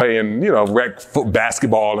ruptured playing, rec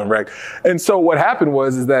basketball and rec. And so what happened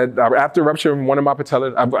is that after rupturing one of my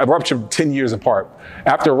patella, I ruptured 10 years apart.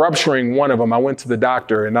 After rupturing one of them, I went to the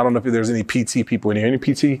doctor, and I don't know if there's any PT people in here. Any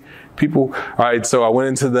PT people? All right, so I went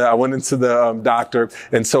into the doctor,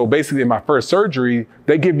 and so basically in my first surgery,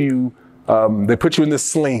 they give you, they put you in this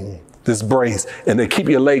sling, this brace, and they keep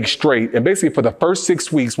your leg straight. And basically for the first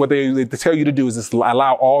 6 weeks, what they tell you to do is just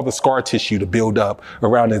allow all the scar tissue to build up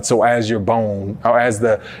around it. So as your bone, or as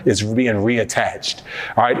it's being reattached.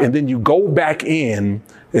 All right. And then you go back in,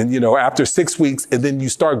 and, after 6 weeks, and then you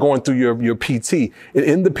start going through your PT. And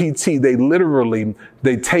in the PT,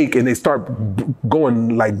 they take and they start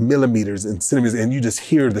going like millimeters and centimeters, and you just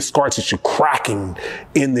hear the scar tissue cracking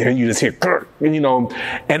in there, and you just hear,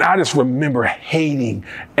 and I just remember hating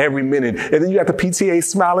every minute. And then you got the PTA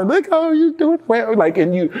smiling, like, oh, you're doing well,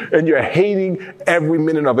 and you're hating every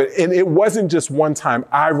minute of it. And it wasn't just one time.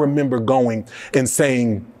 I remember going and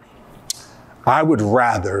saying, I would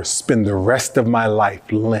rather spend the rest of my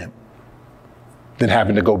life limp than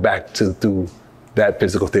having to go back through that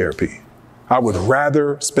physical therapy. I would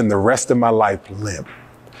rather spend the rest of my life limp,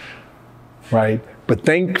 right? But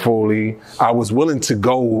thankfully, I was willing to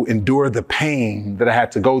go endure the pain that I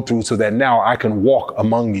had to go through so that now I can walk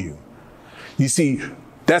among you. You see,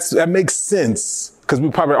 that makes sense because we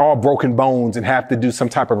probably all broken bones and have to do some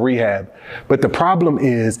type of rehab. But the problem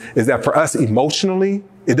is that for us emotionally,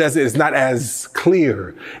 it's not as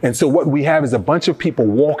clear. And so what we have is a bunch of people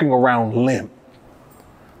walking around limp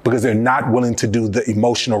because they're not willing to do the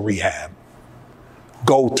emotional rehab.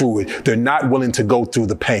 Go through it. They're not willing to go through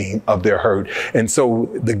the pain of their hurt. And so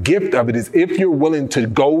the gift of it is if you're willing to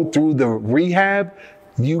go through the rehab,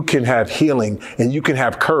 you can have healing and you can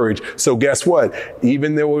have courage. So guess what?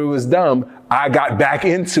 Even though it was dumb, I got back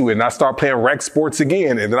into it and I started playing rec sports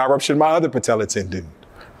again. And then I ruptured my other patella tendon.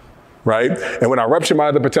 Right? And when I ruptured my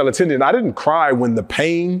other patella tendon, I didn't cry when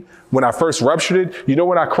I first ruptured it. You know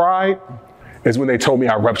when I cried? Is when they told me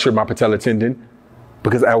I ruptured my patella tendon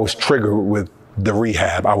because I was triggered with the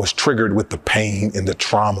rehab. I was triggered with the pain and the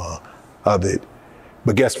trauma of it.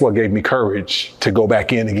 But guess what gave me courage to go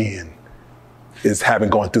back in again is having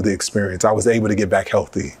gone through the experience. I was able to get back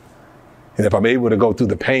healthy. And if I'm able to go through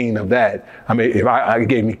the pain of that, it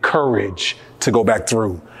gave me courage to go back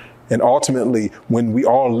through. And ultimately, when we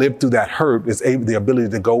all live through that hurt, it's the ability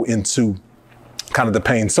to go into kind of the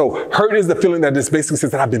pain. So hurt is the feeling that just basically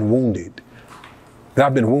says that I've been wounded.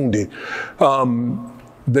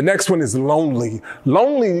 The next one is lonely.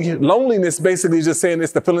 Loneliness basically is just saying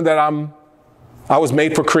it's the feeling that I was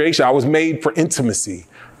made for creation. I was made for intimacy.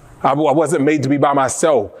 I wasn't made to be by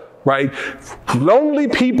myself, right? Lonely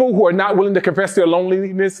people who are not willing to confess their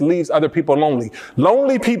loneliness leaves other people lonely.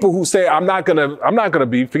 Lonely people who say, I'm not gonna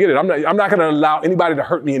forget it. I'm not gonna allow anybody to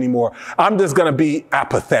hurt me anymore. I'm just gonna be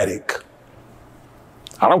apathetic.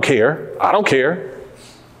 I don't care.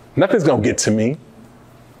 Nothing's gonna get to me.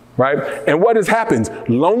 Right? And what happens?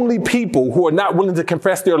 Lonely people who are not willing to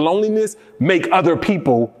confess their loneliness make other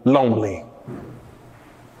people lonely.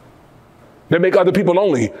 They make other people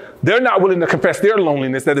lonely. They're not willing to confess their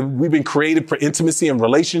loneliness, that we've been created for intimacy and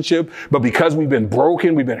relationship, but because we've been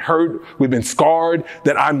broken, we've been hurt, we've been scarred,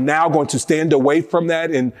 that I'm now going to stand away from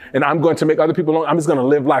that and I'm going to make other people lonely. I'm just going to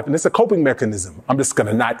live life. And it's a coping mechanism. I'm just going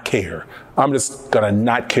to not care. I'm just going to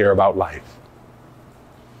not care about life.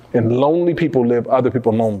 And lonely people live other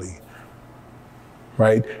people lonely,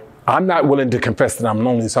 right? I'm not willing to confess that I'm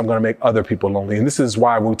lonely, so I'm going to make other people lonely. And this is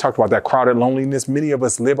why when we talked about that crowded loneliness, many of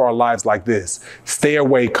us live our lives like this. Stay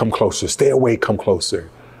away, come closer. Stay away, come closer.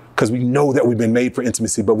 Because we know that we've been made for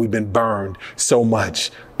intimacy, but we've been burned so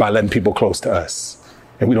much by letting people close to us.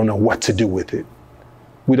 And we don't know what to do with it.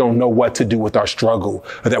 We don't know what to do with our struggle,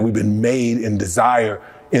 or that we've been made and desire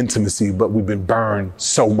intimacy, but we've been burned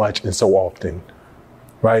so much and so often.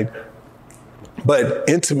 Right? But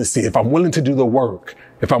intimacy, if I'm willing to do the work,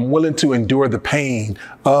 if I'm willing to endure the pain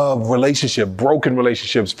of relationship, broken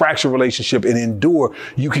relationships, fractured relationship, and endure,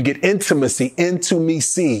 you can get intimacy into me,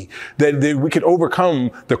 see that we can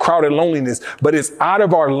overcome the crowded loneliness. But it's out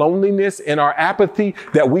of our loneliness and our apathy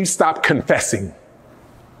that we stop confessing.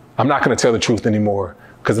 I'm not going to tell the truth anymore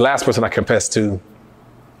because the last person I confessed to,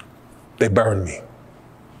 they burned me.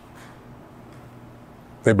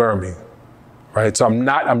 They burned me. Right? So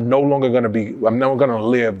I'm no longer going to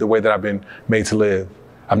live the way that I've been made to live.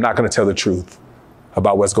 I'm not going to tell the truth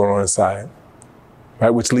about what's going on inside.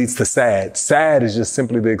 Right? Which leads to sad. Sad is just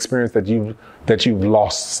simply the experience that you've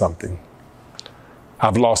lost something.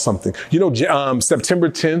 I've lost something. You know, September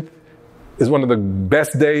 10th is one of the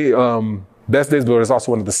best days, but it's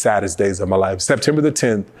also one of the saddest days of my life. September the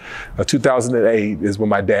 10th of 2008 is when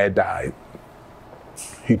my dad died.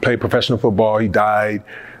 He played professional football. He died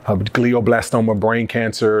of glioblastoma, brain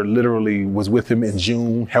cancer, literally was with him in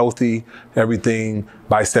June, healthy, everything.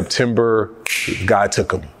 By September, God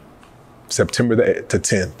took him. September the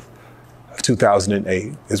 10th of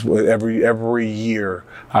 2008 is every year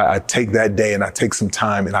I take that day and I take some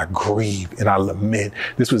time and I grieve and I lament.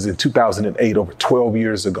 This was in 2008, over 12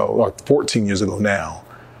 years ago, or 14 years ago now.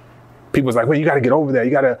 People was like, well, you got to get over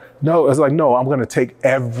that. No, it's like, no, I'm going to take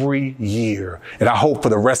every year. And I hope for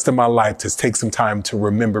the rest of my life to take some time to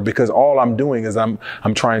remember, because all I'm doing is I'm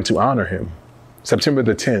trying to honor him. September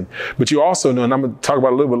the 10th. But you also know, and I'm going to talk about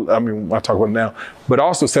it a little bit, I'll talk about it now, but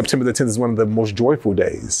also September the 10th is one of the most joyful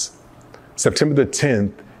days. September the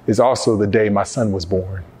 10th is also the day my son was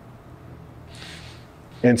born.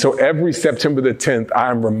 And so every September the 10th,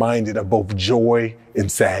 I'm reminded of both joy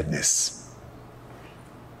and sadness.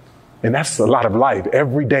 And that's a lot of life.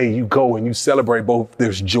 Every day you go and you celebrate both.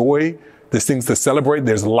 There's joy, there's things to celebrate,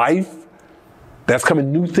 there's life, That's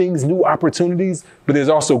coming, new things, new opportunities, but there's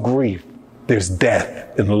also grief. There's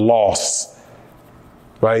death and loss,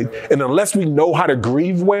 right? And unless we know how to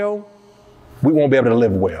grieve well, we won't be able to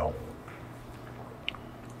live well.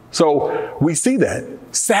 So we see that.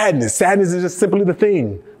 Sadness. Sadness is just simply the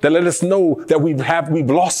thing that let us know that we've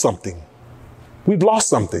lost something. We've lost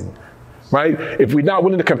something, right? If we're not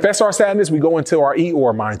willing to confess our sadness, we go into our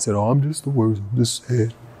Eeyore mindset. Oh, I'm just the worst. I'm just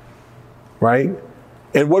sad, right?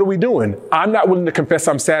 And what are we doing? I'm not willing to confess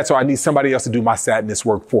I'm sad, so I need somebody else to do my sadness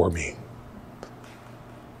work for me.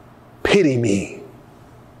 Pity me.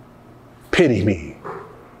 Pity me.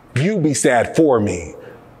 You be sad for me.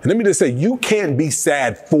 And let me just say, you can't be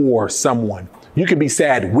sad for someone. You can be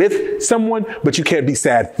sad with someone, but you can't be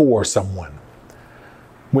sad for someone.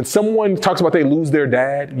 When someone talks about they lose their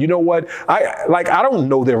dad, you know what? I don't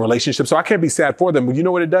know their relationship, so I can't be sad for them. But you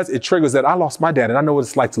know what it does? It triggers that I lost my dad, and I know what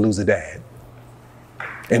it's like to lose a dad.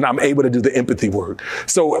 And I'm able to do the empathy work.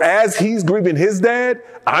 So as he's grieving his dad,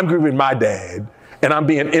 I'm grieving my dad. And I'm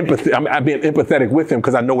being empathetic with him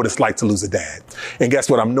because I know what it's like to lose a dad. And guess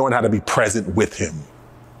what? I'm knowing how to be present with him.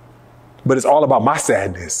 But it's all about my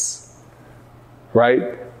sadness,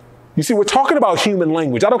 right? You see, we're talking about human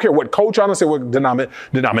language. I don't care what culture, I don't care what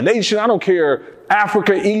denomination, I don't care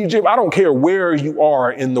Africa, Egypt, I don't care where you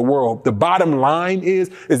are in the world. The bottom line is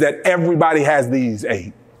that everybody has these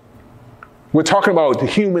 8. We're talking about the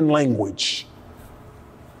human language.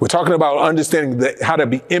 We're talking about understanding how to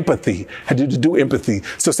be empathy, how to do empathy.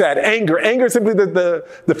 So sad, anger is simply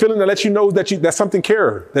the feeling that lets you know that something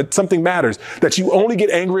cares, that something matters, that you only get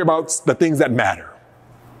angry about the things that matter.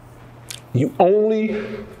 You only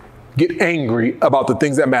get angry about the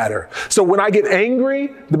things that matter. So when I get angry,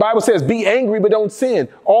 the Bible says, be angry, but don't sin.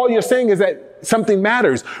 All you're saying is that something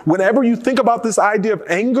matters. Whenever you think about this idea of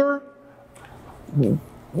anger,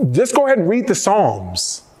 just go ahead and read the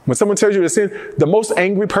Psalms. When someone tells you to sin, the most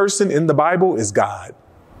angry person in the Bible is God.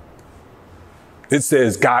 It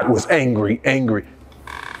says God was angry,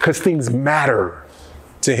 because things matter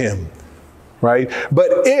to him, right? But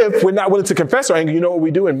if we're not willing to confess our anger, you know what we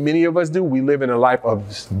do, and many of us do? We live in a life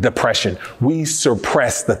of depression. We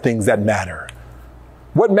suppress the things that matter.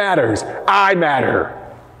 What matters? I matter.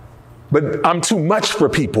 But I'm too much for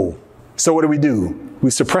people. So what do? We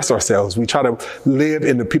suppress ourselves. We try to live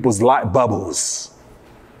in the people's bubbles.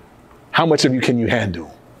 How much of you can you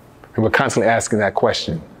handle? And we're constantly asking that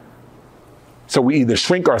question. So we either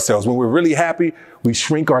shrink ourselves. When we're really happy, we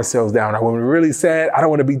shrink ourselves down. Or when we're really sad, I don't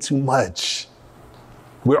want to be too much.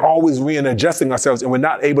 We're always readjusting ourselves, and we're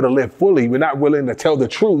not able to live fully. We're not willing to tell the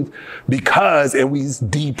truth and we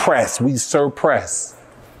depress, we suppress.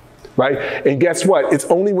 Right? And guess what? It's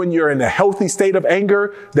only when you're in a healthy state of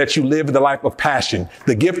anger that you live the life of passion,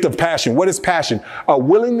 the gift of passion. What is passion? A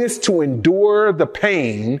willingness to endure the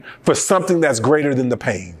pain for something that's greater than the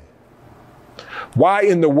pain. Why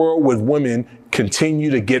in the world would women continue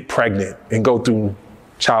to get pregnant and go through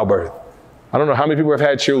childbirth? I don't know how many people have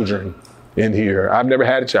had children in here. I've never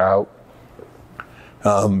had a child.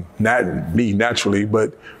 Not me, naturally,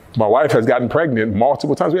 but my wife has gotten pregnant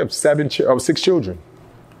multiple times. We have 6 children.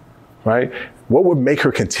 Right? What would make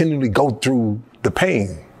her continually go through the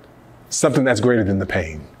pain? Something that's greater than the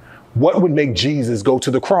pain. What would make Jesus go to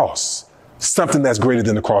the cross? Something that's greater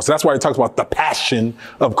than the cross. That's why he talks about the passion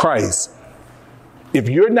of Christ. If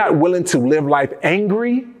you're not willing to live life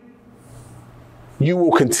angry, you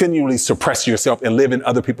will continually suppress yourself and live in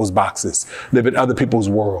other people's boxes, live in other people's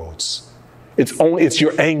worlds. It's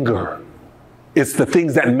your anger. It's the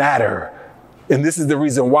things that matter. And this is the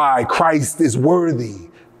reason why Christ is worthy.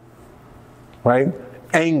 Right?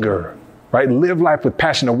 Anger, right? Live life with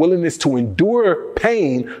passion, a willingness to endure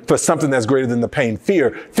pain for something that's greater than the pain.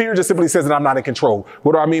 Fear just simply says that I'm not in control.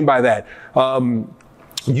 What do I mean by that?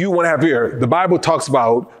 You want to have fear. The Bible talks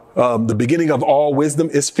about the beginning of all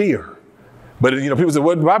wisdom is fear. But, people say,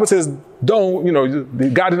 well, the Bible says,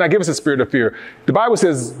 God did not give us a spirit of fear. The Bible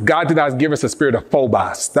says God did not give us a spirit of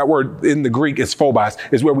phobos. That word in the Greek is phobos,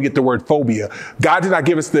 is where we get the word phobia. God did not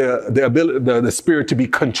give us the ability, the spirit to be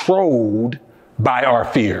controlled by our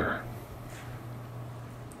fear.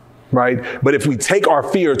 Right? But if we take our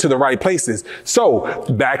fear to the right places. So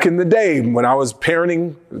back in the day when I was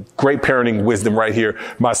parenting, great parenting wisdom right here.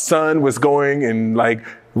 My son was going and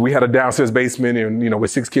we had a downstairs basement and, with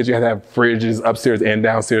 6 kids, you had to have fridges upstairs and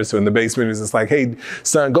downstairs. So in the basement, it was just like, hey,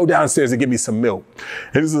 son, go downstairs and get me some milk.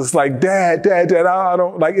 And it was just like, Dad, I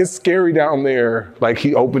don't, it's scary down there.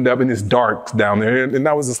 He opened up and it's dark down there. And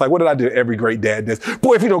I was just like, what did I do? Every great dad does.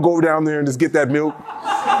 Boy, if you don't go down there and just get that milk,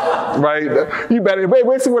 right? You better, wait,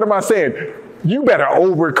 what am I saying? You better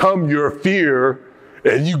overcome your fear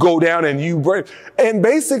and you go down and you break. And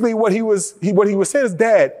basically what he was saying is,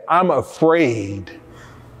 Dad, I'm afraid.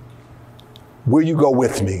 Will you go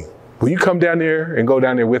with me? Will you come down there and go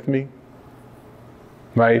down there with me?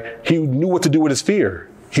 Right? He knew what to do with his fear.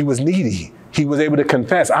 He was needy. He was able to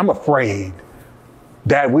confess, I'm afraid.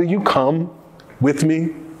 Dad, will you come with me?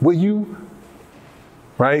 Will you?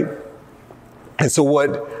 Right? And so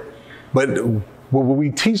what we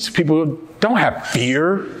teach people, don't have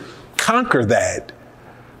fear, conquer that.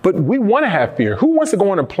 But we want to have fear. Who wants to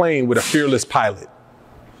go on a plane with a fearless pilot?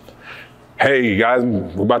 Hey, guys,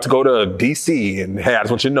 we're about to go to DC, and hey, I just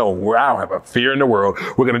want you to know, I don't have a fear in the world.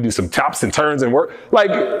 We're going to do some tops and turns and work. Like,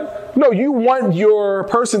 no, you want your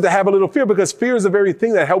person to have a little fear, because fear is the very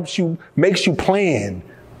thing that helps you, makes you plan.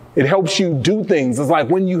 It helps you do things. It's like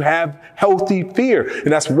when you have healthy fear.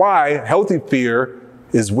 And that's why healthy fear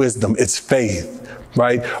is wisdom. It's faith,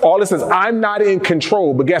 right? All this says, I'm not in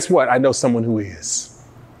control, but guess what? I know someone who is.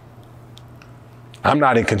 I'm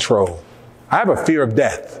not in control. I have a fear of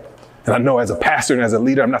death. And I know as a pastor and as a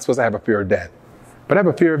leader, I'm not supposed to have a fear of death. But I have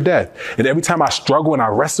a fear of death. And every time I struggle and I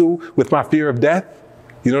wrestle with my fear of death,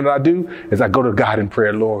 you know what I do? Is I go to God in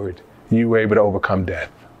prayer, Lord, you were able to overcome death.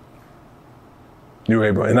 You were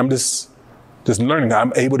able, and I'm just learning.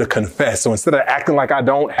 I'm able to confess. So instead of acting like I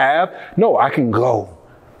don't have, no, I can go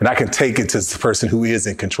and I can take it to the person who is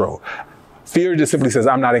in control. Fear just simply says,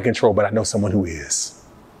 I'm not in control, but I know someone who is.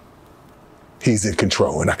 He's in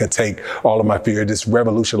control, and I can take all of my fear. This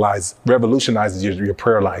revolutionizes your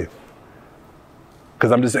prayer life.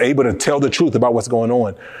 Because I'm just able to tell the truth about what's going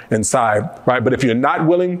on inside, right? But if you're not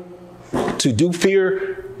willing to do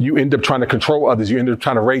fear, you end up trying to control others. You end up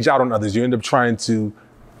trying to rage out on others. You end up trying to,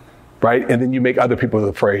 right? And then you make other people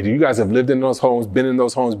afraid. You guys have lived in those homes, been in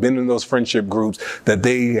those friendship groups, that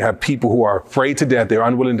they have people who are afraid to death. They're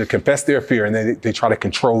unwilling to confess their fear, and they try to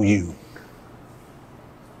control you.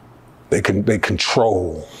 They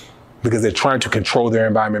control, because they're trying to control their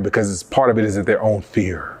environment, because it's part of it is their own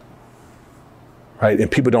fear, right?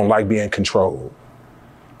 And people don't like being controlled.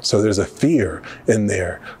 So there's a fear in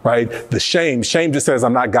there, right? The shame just says,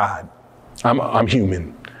 I'm not God. I'm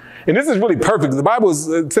human. And this is really perfect. The Bible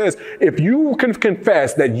says, if you can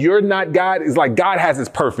confess that you're not God, it's like God has this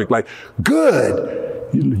perfect, like, good,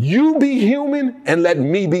 you be human and let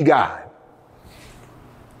me be God.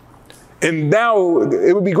 And now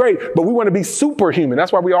it would be great, but we want to be superhuman.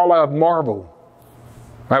 That's why we all love Marvel,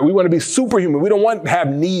 right? We want to be superhuman. We don't want to have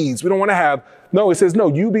needs. We don't want to have, no, it says,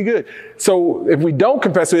 no, you be good. So if we don't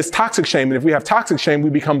confess, so it's toxic shame. And if we have toxic shame,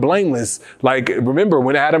 we become blameless. Like, remember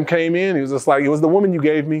when Adam came in, he was just like, it was the woman you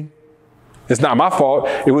gave me. It's not my fault.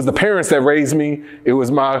 It was the parents that raised me. It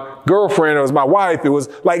was my girlfriend. It was my wife. It was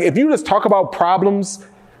like, if you just talk about problems,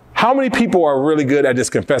 how many people are really good at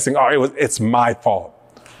just confessing, oh, it's my fault?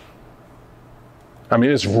 I mean,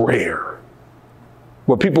 it's rare.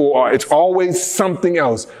 What people are, it's always something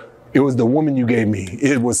else. It was the woman you gave me.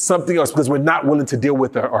 It was something else, because we're not willing to deal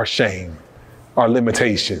with our shame, our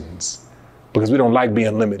limitations, because we don't like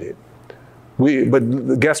being limited.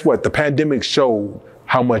 But guess what? The pandemic showed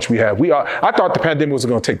how much we have. I thought the pandemic was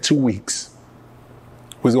going to take 2 weeks.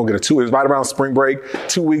 We was going to get it was right around spring break,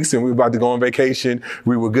 2 weeks, and we were about to go on vacation.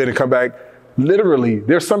 We were good and come back. Literally,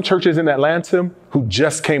 there's some churches in Atlanta who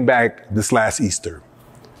just came back this last Easter,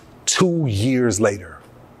 2 years later.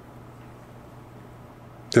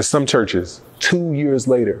 There's some churches 2 years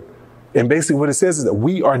later. And basically what it says is that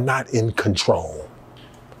we are not in control.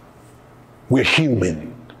 We're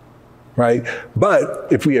human, right?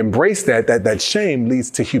 But if we embrace that shame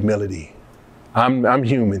leads to humility. I'm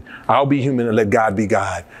human. I'll be human and let God be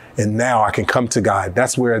God. And now I can come to God.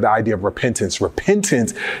 That's where the idea of repentance,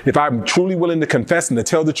 if I'm truly willing to confess and to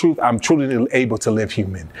tell the truth, I'm truly able to live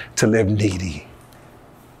human, to live needy.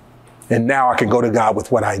 And now I can go to God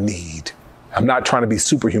with what I need. I'm not trying to be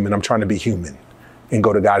superhuman. I'm trying to be human and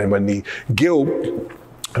go to God in my need. Guilt,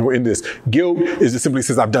 and we're in this, guilt is just simply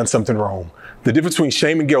says I've done something wrong. The difference between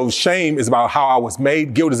shame and guilt, shame is about how I was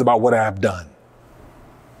made. Guilt is about what I have done.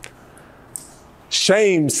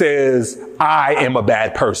 Shame says, I am a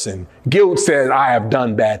bad person. Guilt says, I have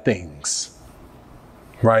done bad things,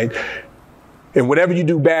 right? And whenever you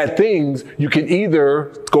do bad things, you can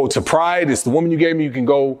either go to pride. It's the woman you gave me. You can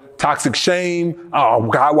go toxic shame. Oh,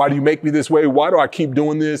 God, why do you make me this way? Why do I keep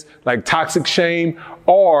doing this? Like toxic shame.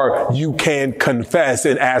 Or you can confess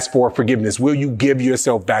and ask for forgiveness. Will you give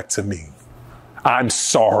yourself back to me? I'm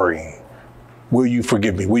sorry. Will you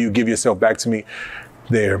forgive me? Will you give yourself back to me?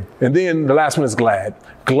 there. And then the last one is glad.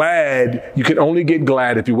 Glad, you can only get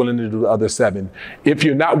glad if you're willing to do the other 7. If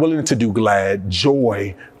you're not willing to do glad,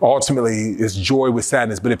 joy, ultimately is joy with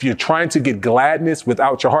sadness. But if you're trying to get gladness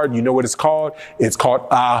without your heart, you know what it's called? It's called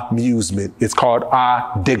amusement. It's called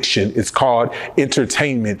addiction. It's called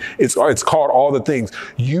entertainment. It's called all the things.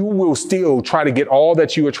 You will still try to get all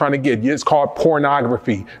that you are trying to get. It's called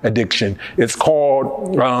pornography addiction. It's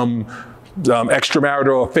called,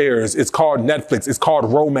 extramarital affairs. It's called Netflix. It's called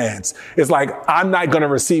romance. It's like, I'm not going to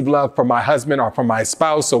receive love from my husband or from my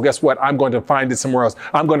spouse. So guess what? I'm going to find it somewhere else.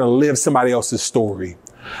 I'm going to live somebody else's story.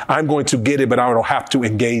 I'm going to get it, but I don't have to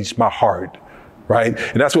engage my heart. Right?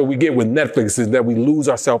 And that's what we get with Netflix, is that we lose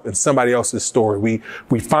ourselves in somebody else's story.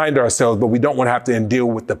 We find ourselves, but we don't want to have to deal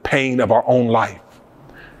with the pain of our own life.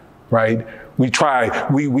 Right? We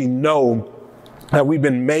know that we've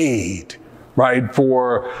been made, right,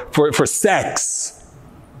 for sex,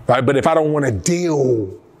 right? But if I don't want to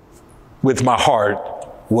deal with my heart,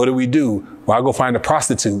 what do? Well, I go find a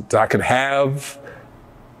prostitute. I can have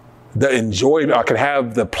the enjoyment, I can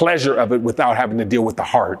have the pleasure of it without having to deal with the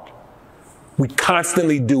heart. We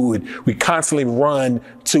constantly do it. We constantly run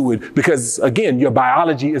to it because, again, your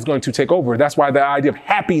biology is going to take over. That's why the idea of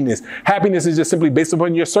happiness is just simply based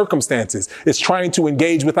upon your circumstances. It's trying to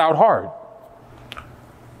engage without heart.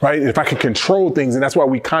 Right? If I can control things, and that's why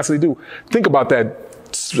we constantly do. Think about that.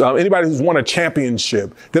 Anybody who's won a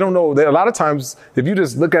championship, they don't know that a lot of times, if you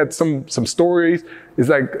just look at some stories, it's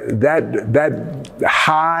like that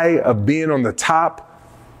high of being on the top,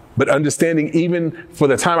 but understanding even for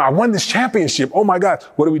the time I won this championship, oh my God,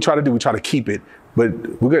 what do we try to do? We try to keep it. But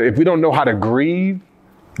if we don't know how to grieve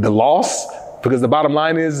the loss, because the bottom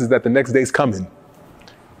line is that the next day's coming.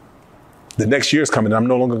 The next year's coming, and I'm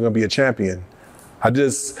no longer going to be a champion. I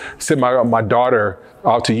just sent my daughter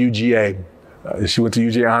out to UGA. She went to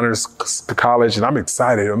UGA Honors College, and I'm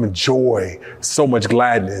excited. I'm in joy, so much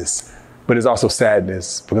gladness, but it's also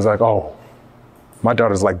sadness because like, oh, my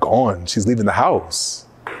daughter's like gone. She's leaving the house.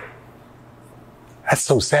 That's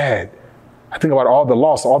so sad. I think about all the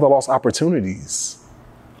lost opportunities,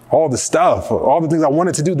 all the stuff, all the things I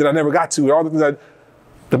wanted to do that I never got to, all the things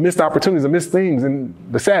the missed opportunities, the missed things, and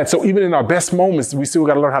the sad. So even in our best moments, we still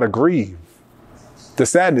got to learn how to grieve the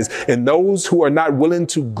sadness. And those who are not willing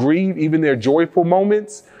to grieve even their joyful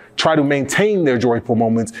moments, try to maintain their joyful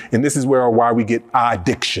moments. And this is why we get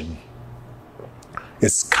addiction.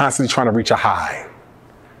 It's constantly trying to reach a high,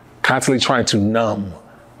 constantly trying to numb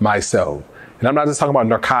myself. And I'm not just talking about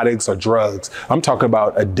narcotics or drugs. I'm talking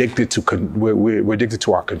about we're addicted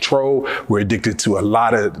to our control. We're addicted to a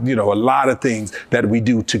lot of things that we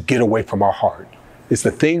do to get away from our heart. It's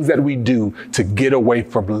the things that we do to get away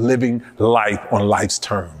from living life on life's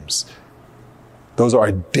terms. Those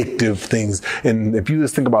are addictive things. And if you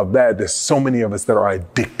just think about that, there's so many of us that are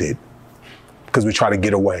addicted because we try to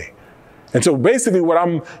get away. And so basically what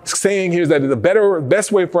I'm saying here is that the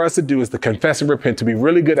best way for us to do is to confess and repent, to be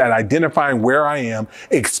really good at identifying where I am,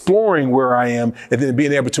 exploring where I am, and then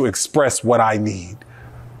being able to express what I need.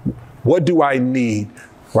 What do I need,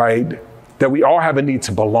 right? That we all have a need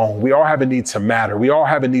to belong. We all have a need to matter. We all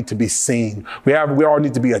have a need to be seen. We all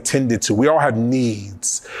need to be attended to. We all have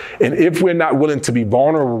needs. And if we're not willing to be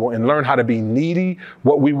vulnerable and learn how to be needy,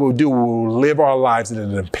 what we will do, we will live our lives in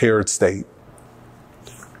an impaired state.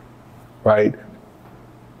 Right?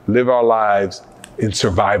 Live our lives in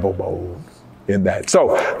survival mode in that.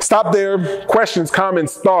 So stop there. Questions,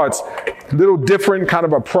 comments, thoughts, little different kind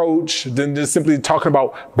of approach than just simply talking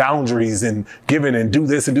about boundaries and giving and do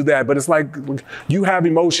this and do that. But it's like you have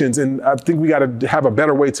emotions, and I think we got to have a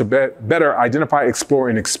better way to better identify, explore,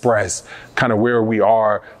 and express kind of where we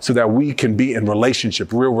are so that we can be in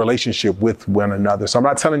real relationship with one another. So I'm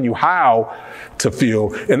not telling you how to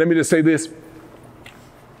feel. And let me just say this.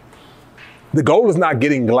 The goal is not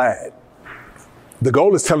getting glad. The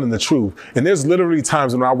goal is telling the truth. And there's literally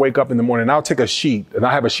times when I wake up in the morning and I'll take a sheet, and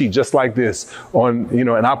I have a sheet just like this on,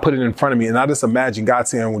 and I'll put it in front of me, and I just imagine God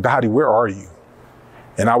saying, well, Dhati, where are you?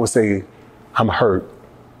 And I would say, I'm hurt.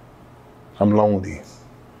 I'm lonely.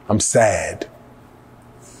 I'm sad.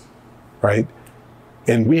 Right?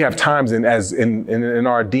 And we have times in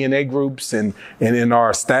our DNA groups and in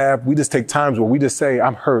our staff, we just take times where we just say,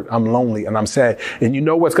 I'm hurt, I'm lonely, and I'm sad. And you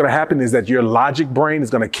know what's going to happen is that your logic brain is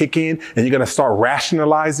going to kick in and you're going to start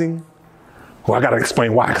rationalizing. Well, I got to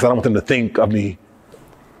explain why, because I don't want them to think of me.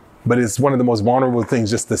 But it's one of the most vulnerable things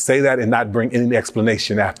just to say that and not bring any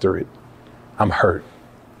explanation after it. I'm hurt.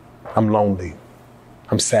 I'm lonely.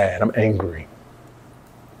 I'm sad. I'm angry.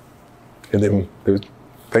 And then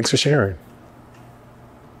thanks for sharing.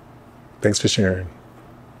 Thanks for sharing,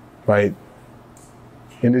 right?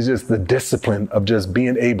 And it's just the discipline of just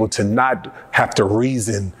being able to not have to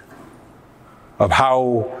reason of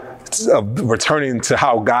returning to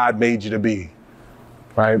how God made you to be,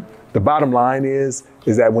 right? The bottom line is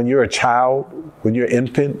that when you're a child, when you're an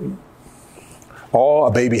infant, all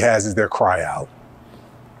a baby has is their cry out.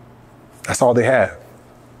 That's all they have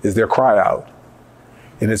is their cry out.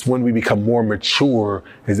 And it's when we become more mature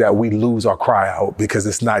is that we lose our cry out because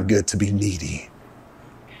it's not good to be needy.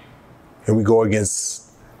 And we go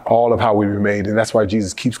against all of how we were made. And that's why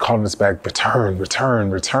Jesus keeps calling us back,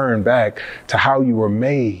 return back to how you were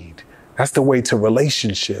made. That's the way to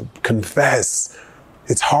relationship. Confess.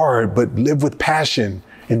 It's hard, but live with passion.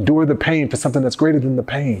 Endure the pain for something that's greater than the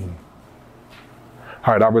pain.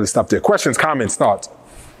 All right, I'll really stop there. Questions, comments, thoughts?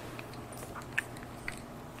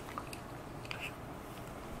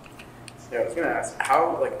 Yeah, I was going to ask,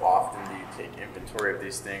 how often do you take inventory of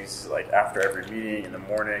these things, after every meeting, in the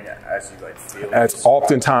morning, as you feel? As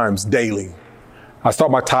oftentimes daily. I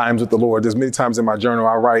start my times with the Lord. There's many times in my journal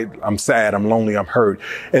I write, I'm sad, I'm lonely, I'm hurt.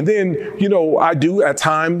 And then, I do at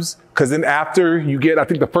times, because then after I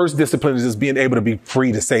think the first discipline is just being able to be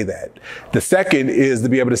free to say that. The second is to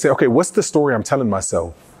be able to say, okay, what's the story I'm telling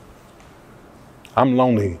myself? I'm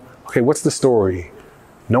lonely. Okay, what's the story?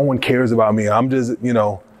 No one cares about me. I'm just,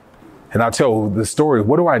 and I tell the story,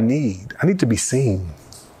 what do I need? I need to be seen.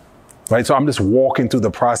 Right? So I'm just walking through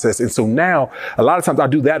the process. And so now a lot of times I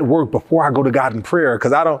do that work before I go to God in prayer,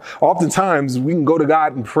 because oftentimes we can go to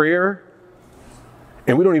God in prayer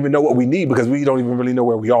and we don't even know what we need because we don't even really know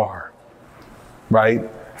where we are. Right?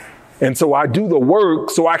 And so I do the work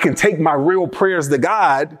so I can take my real prayers to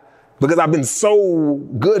God, because I've been so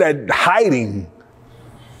good at hiding.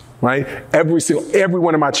 Right? Every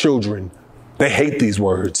one of my children, they hate these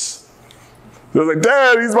words. They're like,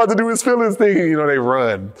 Dad, he's about to do his feelings thing. They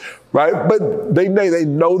run, right? But they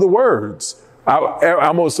know the words.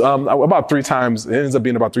 About 3 times, it ends up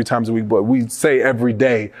being about 3 times a week, but we say every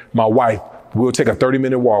day, my wife, we'll take a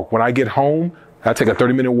 30-minute walk. When I get home, I take a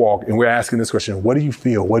 30-minute walk and we're asking this question, what do you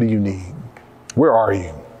feel? What do you need? Where are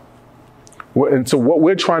you? And so what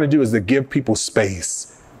we're trying to do is to give people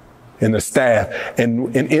space in the staff.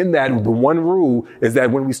 And in that, the one rule is that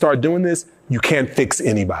when we start doing this, you can't fix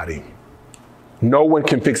anybody. No one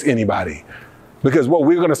can fix anybody. Because what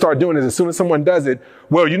we're going to start doing is as soon as someone does it,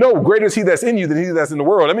 well, greater is he that's in you than he that's in the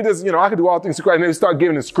world. Let me just, I can do all things through Christ. And then we start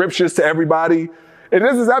giving the scriptures to everybody. And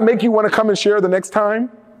does that make you want to come and share the next time?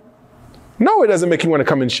 No, it doesn't make you want to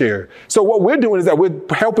come and share. So what we're doing is that we're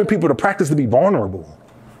helping people to practice to be vulnerable.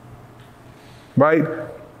 Right?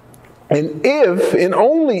 And if, and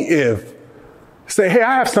only if, say, hey,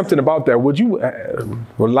 I have something about that. Would you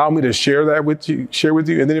allow me to share with you?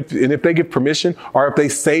 And then if they give permission, or if they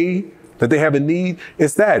say that they have a need,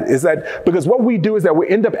 is that because what we do is that we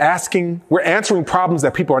end up we're answering problems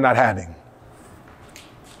that people are not having.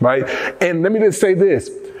 Right? And let me just say this.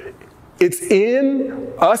 It's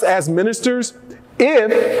in us as ministers,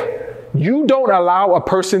 if you don't allow a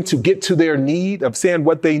person to get to their need of saying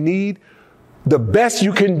what they need, the best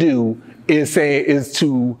you can do is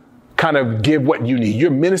to kind of give what you need. You're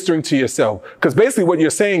ministering to yourself. Because basically what you're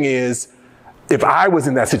saying is, if I was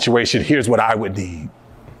in that situation, here's what I would need.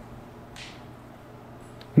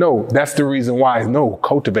 No, that's the reason why. No,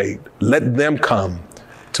 cultivate. Let them come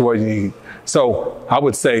to what you need. So I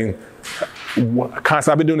would say,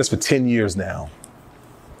 I've been doing this for 10 years now.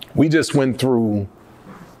 We just went through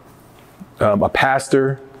a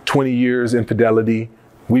pastor, 20 years infidelity.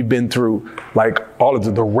 We've been through all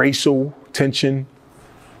of the racial tension.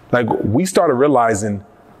 We started realizing,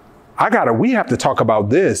 we have to talk about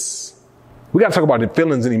this. We got to talk about the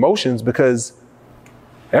feelings and emotions, because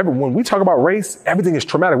when we talk about race, everything is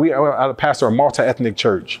traumatic. We pastor a multi-ethnic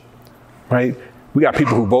church, right? We got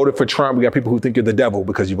people who voted for Trump. We got people who think you're the devil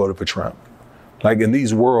because you voted for Trump. In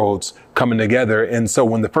these worlds coming together. And so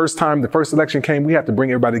when the first election came, we had to bring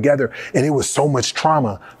everybody together. And it was so much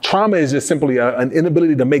trauma. Trauma is just simply an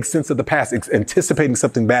inability to make sense of the past, anticipating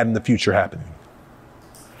something bad in the future happening.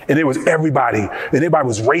 And it was everybody. And everybody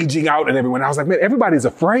was raging out and everyone. I was like, man, everybody's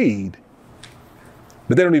afraid.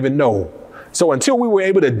 But they don't even know. So until we were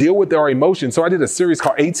able to deal with our emotions, so I did a series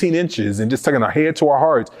called 18 Inches and just taking our head to our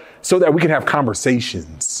hearts so that we can have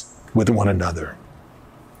conversations with one another.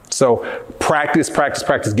 So practice.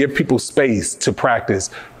 Give people space to practice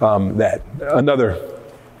that.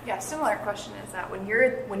 Yeah, similar question is that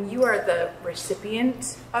when you are the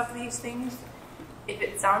recipient of these things, if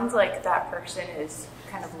it sounds like that person is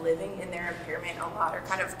kind of living in their impairment a lot, or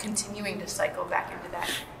kind of continuing to cycle back into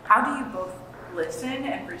that, how do you both listen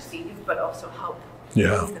and receive, but also help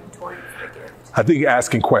move them towards the gift? I think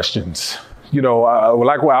asking questions.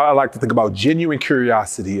 I like to think about genuine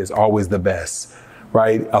curiosity is always the best,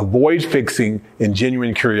 right? Avoid fixing and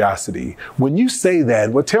genuine curiosity. When you say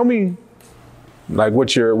that, well, tell me like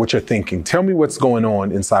what you're thinking. Tell me what's going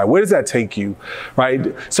on inside. Where does that take you,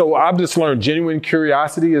 right? So I've just learned genuine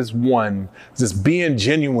curiosity is one, just being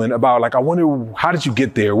genuine about like, I wonder, how did you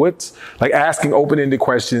get there? What's like asking open-ended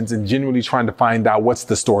questions and genuinely trying to find out what's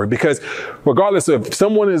the story. Because regardless of if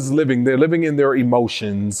someone is they're living in their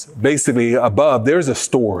emotions, basically above, there's a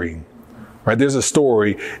story. Right? There's a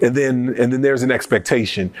story and then there's an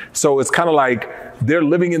expectation. So it's kind of like they're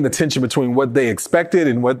living in the tension between what they expected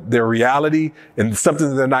and what their reality and something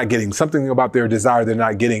that they're not getting, something about their desire they're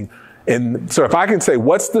not getting. And so if I can say,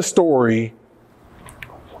 what's the story,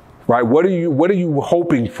 right? What are you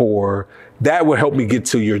hoping for? That will help me get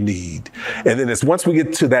to your need. And then it's once we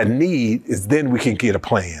get to that need is then we can get a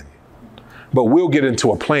plan. But we'll get into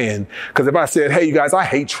a plan. Because if I said, hey, you guys, I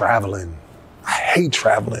hate traveling.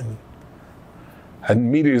 And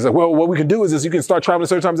immediately it's like, well, what we can do is you can start traveling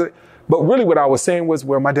certain times. But really what I was saying was,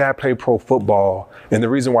 well, my dad played pro football. And the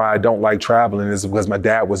reason why I don't like traveling is because my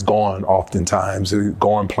dad was gone oftentimes,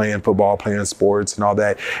 gone playing football, playing sports and all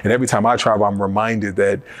that. And every time I travel, I'm reminded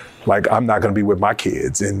that like, I'm not going to be with my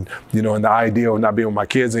kids. And, and the idea of not being with my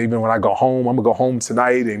kids, and even when I go home, I'm going to go home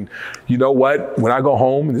tonight. And you know what? When I go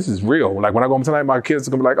home, and this is real, like when I go home tonight, my kids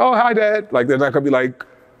are going to be like, oh, hi, Dad. Like, they're not going to be like,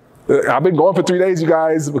 I've been going for 3 days, you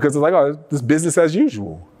guys, because it's like, oh, this business as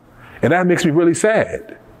usual. And that makes me really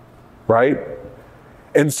sad, right?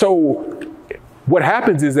 And so what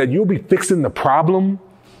happens is that you'll be fixing the problem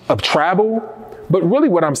of travel. But really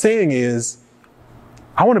what I'm saying is,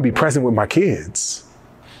 I want to be present with my kids.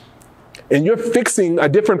 And you're fixing a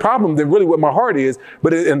different problem than really what my heart is.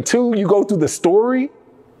 But until you go through the story,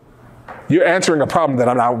 you're answering a problem that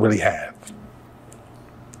I don't really have.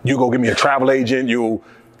 You go give me a travel agent,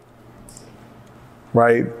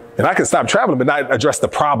 right? And I can stop traveling, but not address the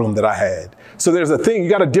problem that I had. So there's a thing, you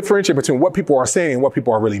got to differentiate between what people are saying and what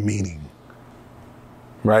people are really meaning,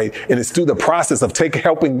 right? And it's through the process of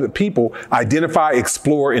helping the people identify,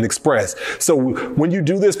 explore, and express. So when you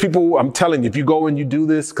do this, people, I'm telling you, if you go and you do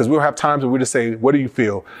this, because we'll have times where we just say, what do you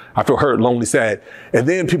feel? I feel hurt, lonely, sad. And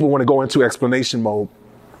then people want to go into explanation mode.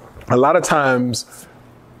 A lot of times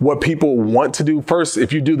what people want to do first,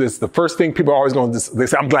 if you do this, the first thing people are always going to, they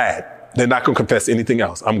say, I'm glad. They're not going to confess anything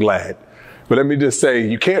else. I'm glad. But let me just say,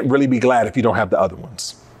 you can't really be glad if you don't have the other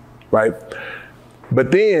ones, right?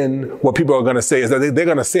 But then what people are going to say is that they're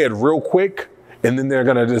going to say it real quick, and then they're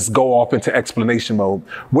going to just go off into explanation mode.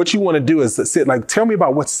 What you want to do is sit like, tell me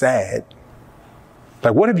about what's sad.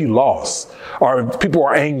 Like, what have you lost? Or if people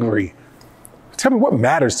are angry, tell me what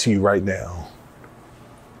matters to you right now.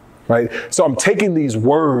 Right? So I'm taking these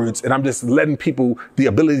words and I'm just letting people the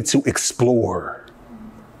ability to explore.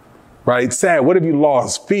 Right? Sad. What have you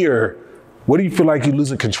lost? Fear. What do you feel like you're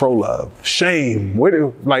losing control of? Shame.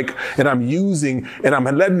 And I'm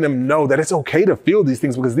letting them know that it's okay to feel these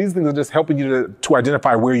things because these things are just helping you to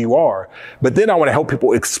identify where you are. But then I want to help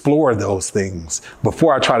people explore those things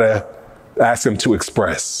before I try to ask them to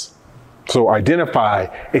express. So identify,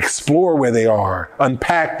 explore where they are,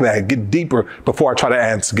 unpack that, get deeper before I try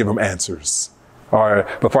to give them answers or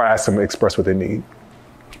before I ask them to express what they need.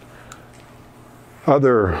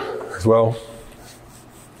 Other as well,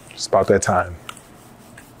 it's about that time.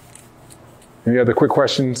 Any other quick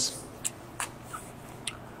questions?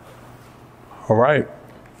 All right.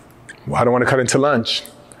 Well, I don't want to cut into lunch.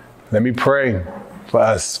 Let me pray for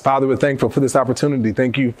us. Father, we're thankful for this opportunity.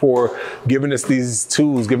 Thank you for giving us these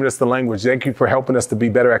tools, giving us the language. Thank you for helping us to be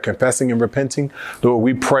better at confessing and repenting. Lord,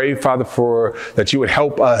 we pray, Father, that you would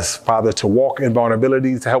help us, Father, to walk in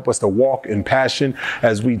vulnerability, to help us to walk in passion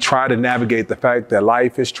as we try to navigate the fact that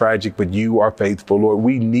life is tragic, but you are faithful. Lord,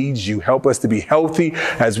 we need you. Help us to be healthy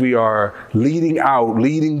as we are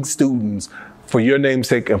leading students for your name's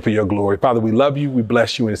sake and for your glory. Father, we love you. We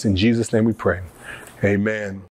bless you. And it's in Jesus' name we pray. Amen.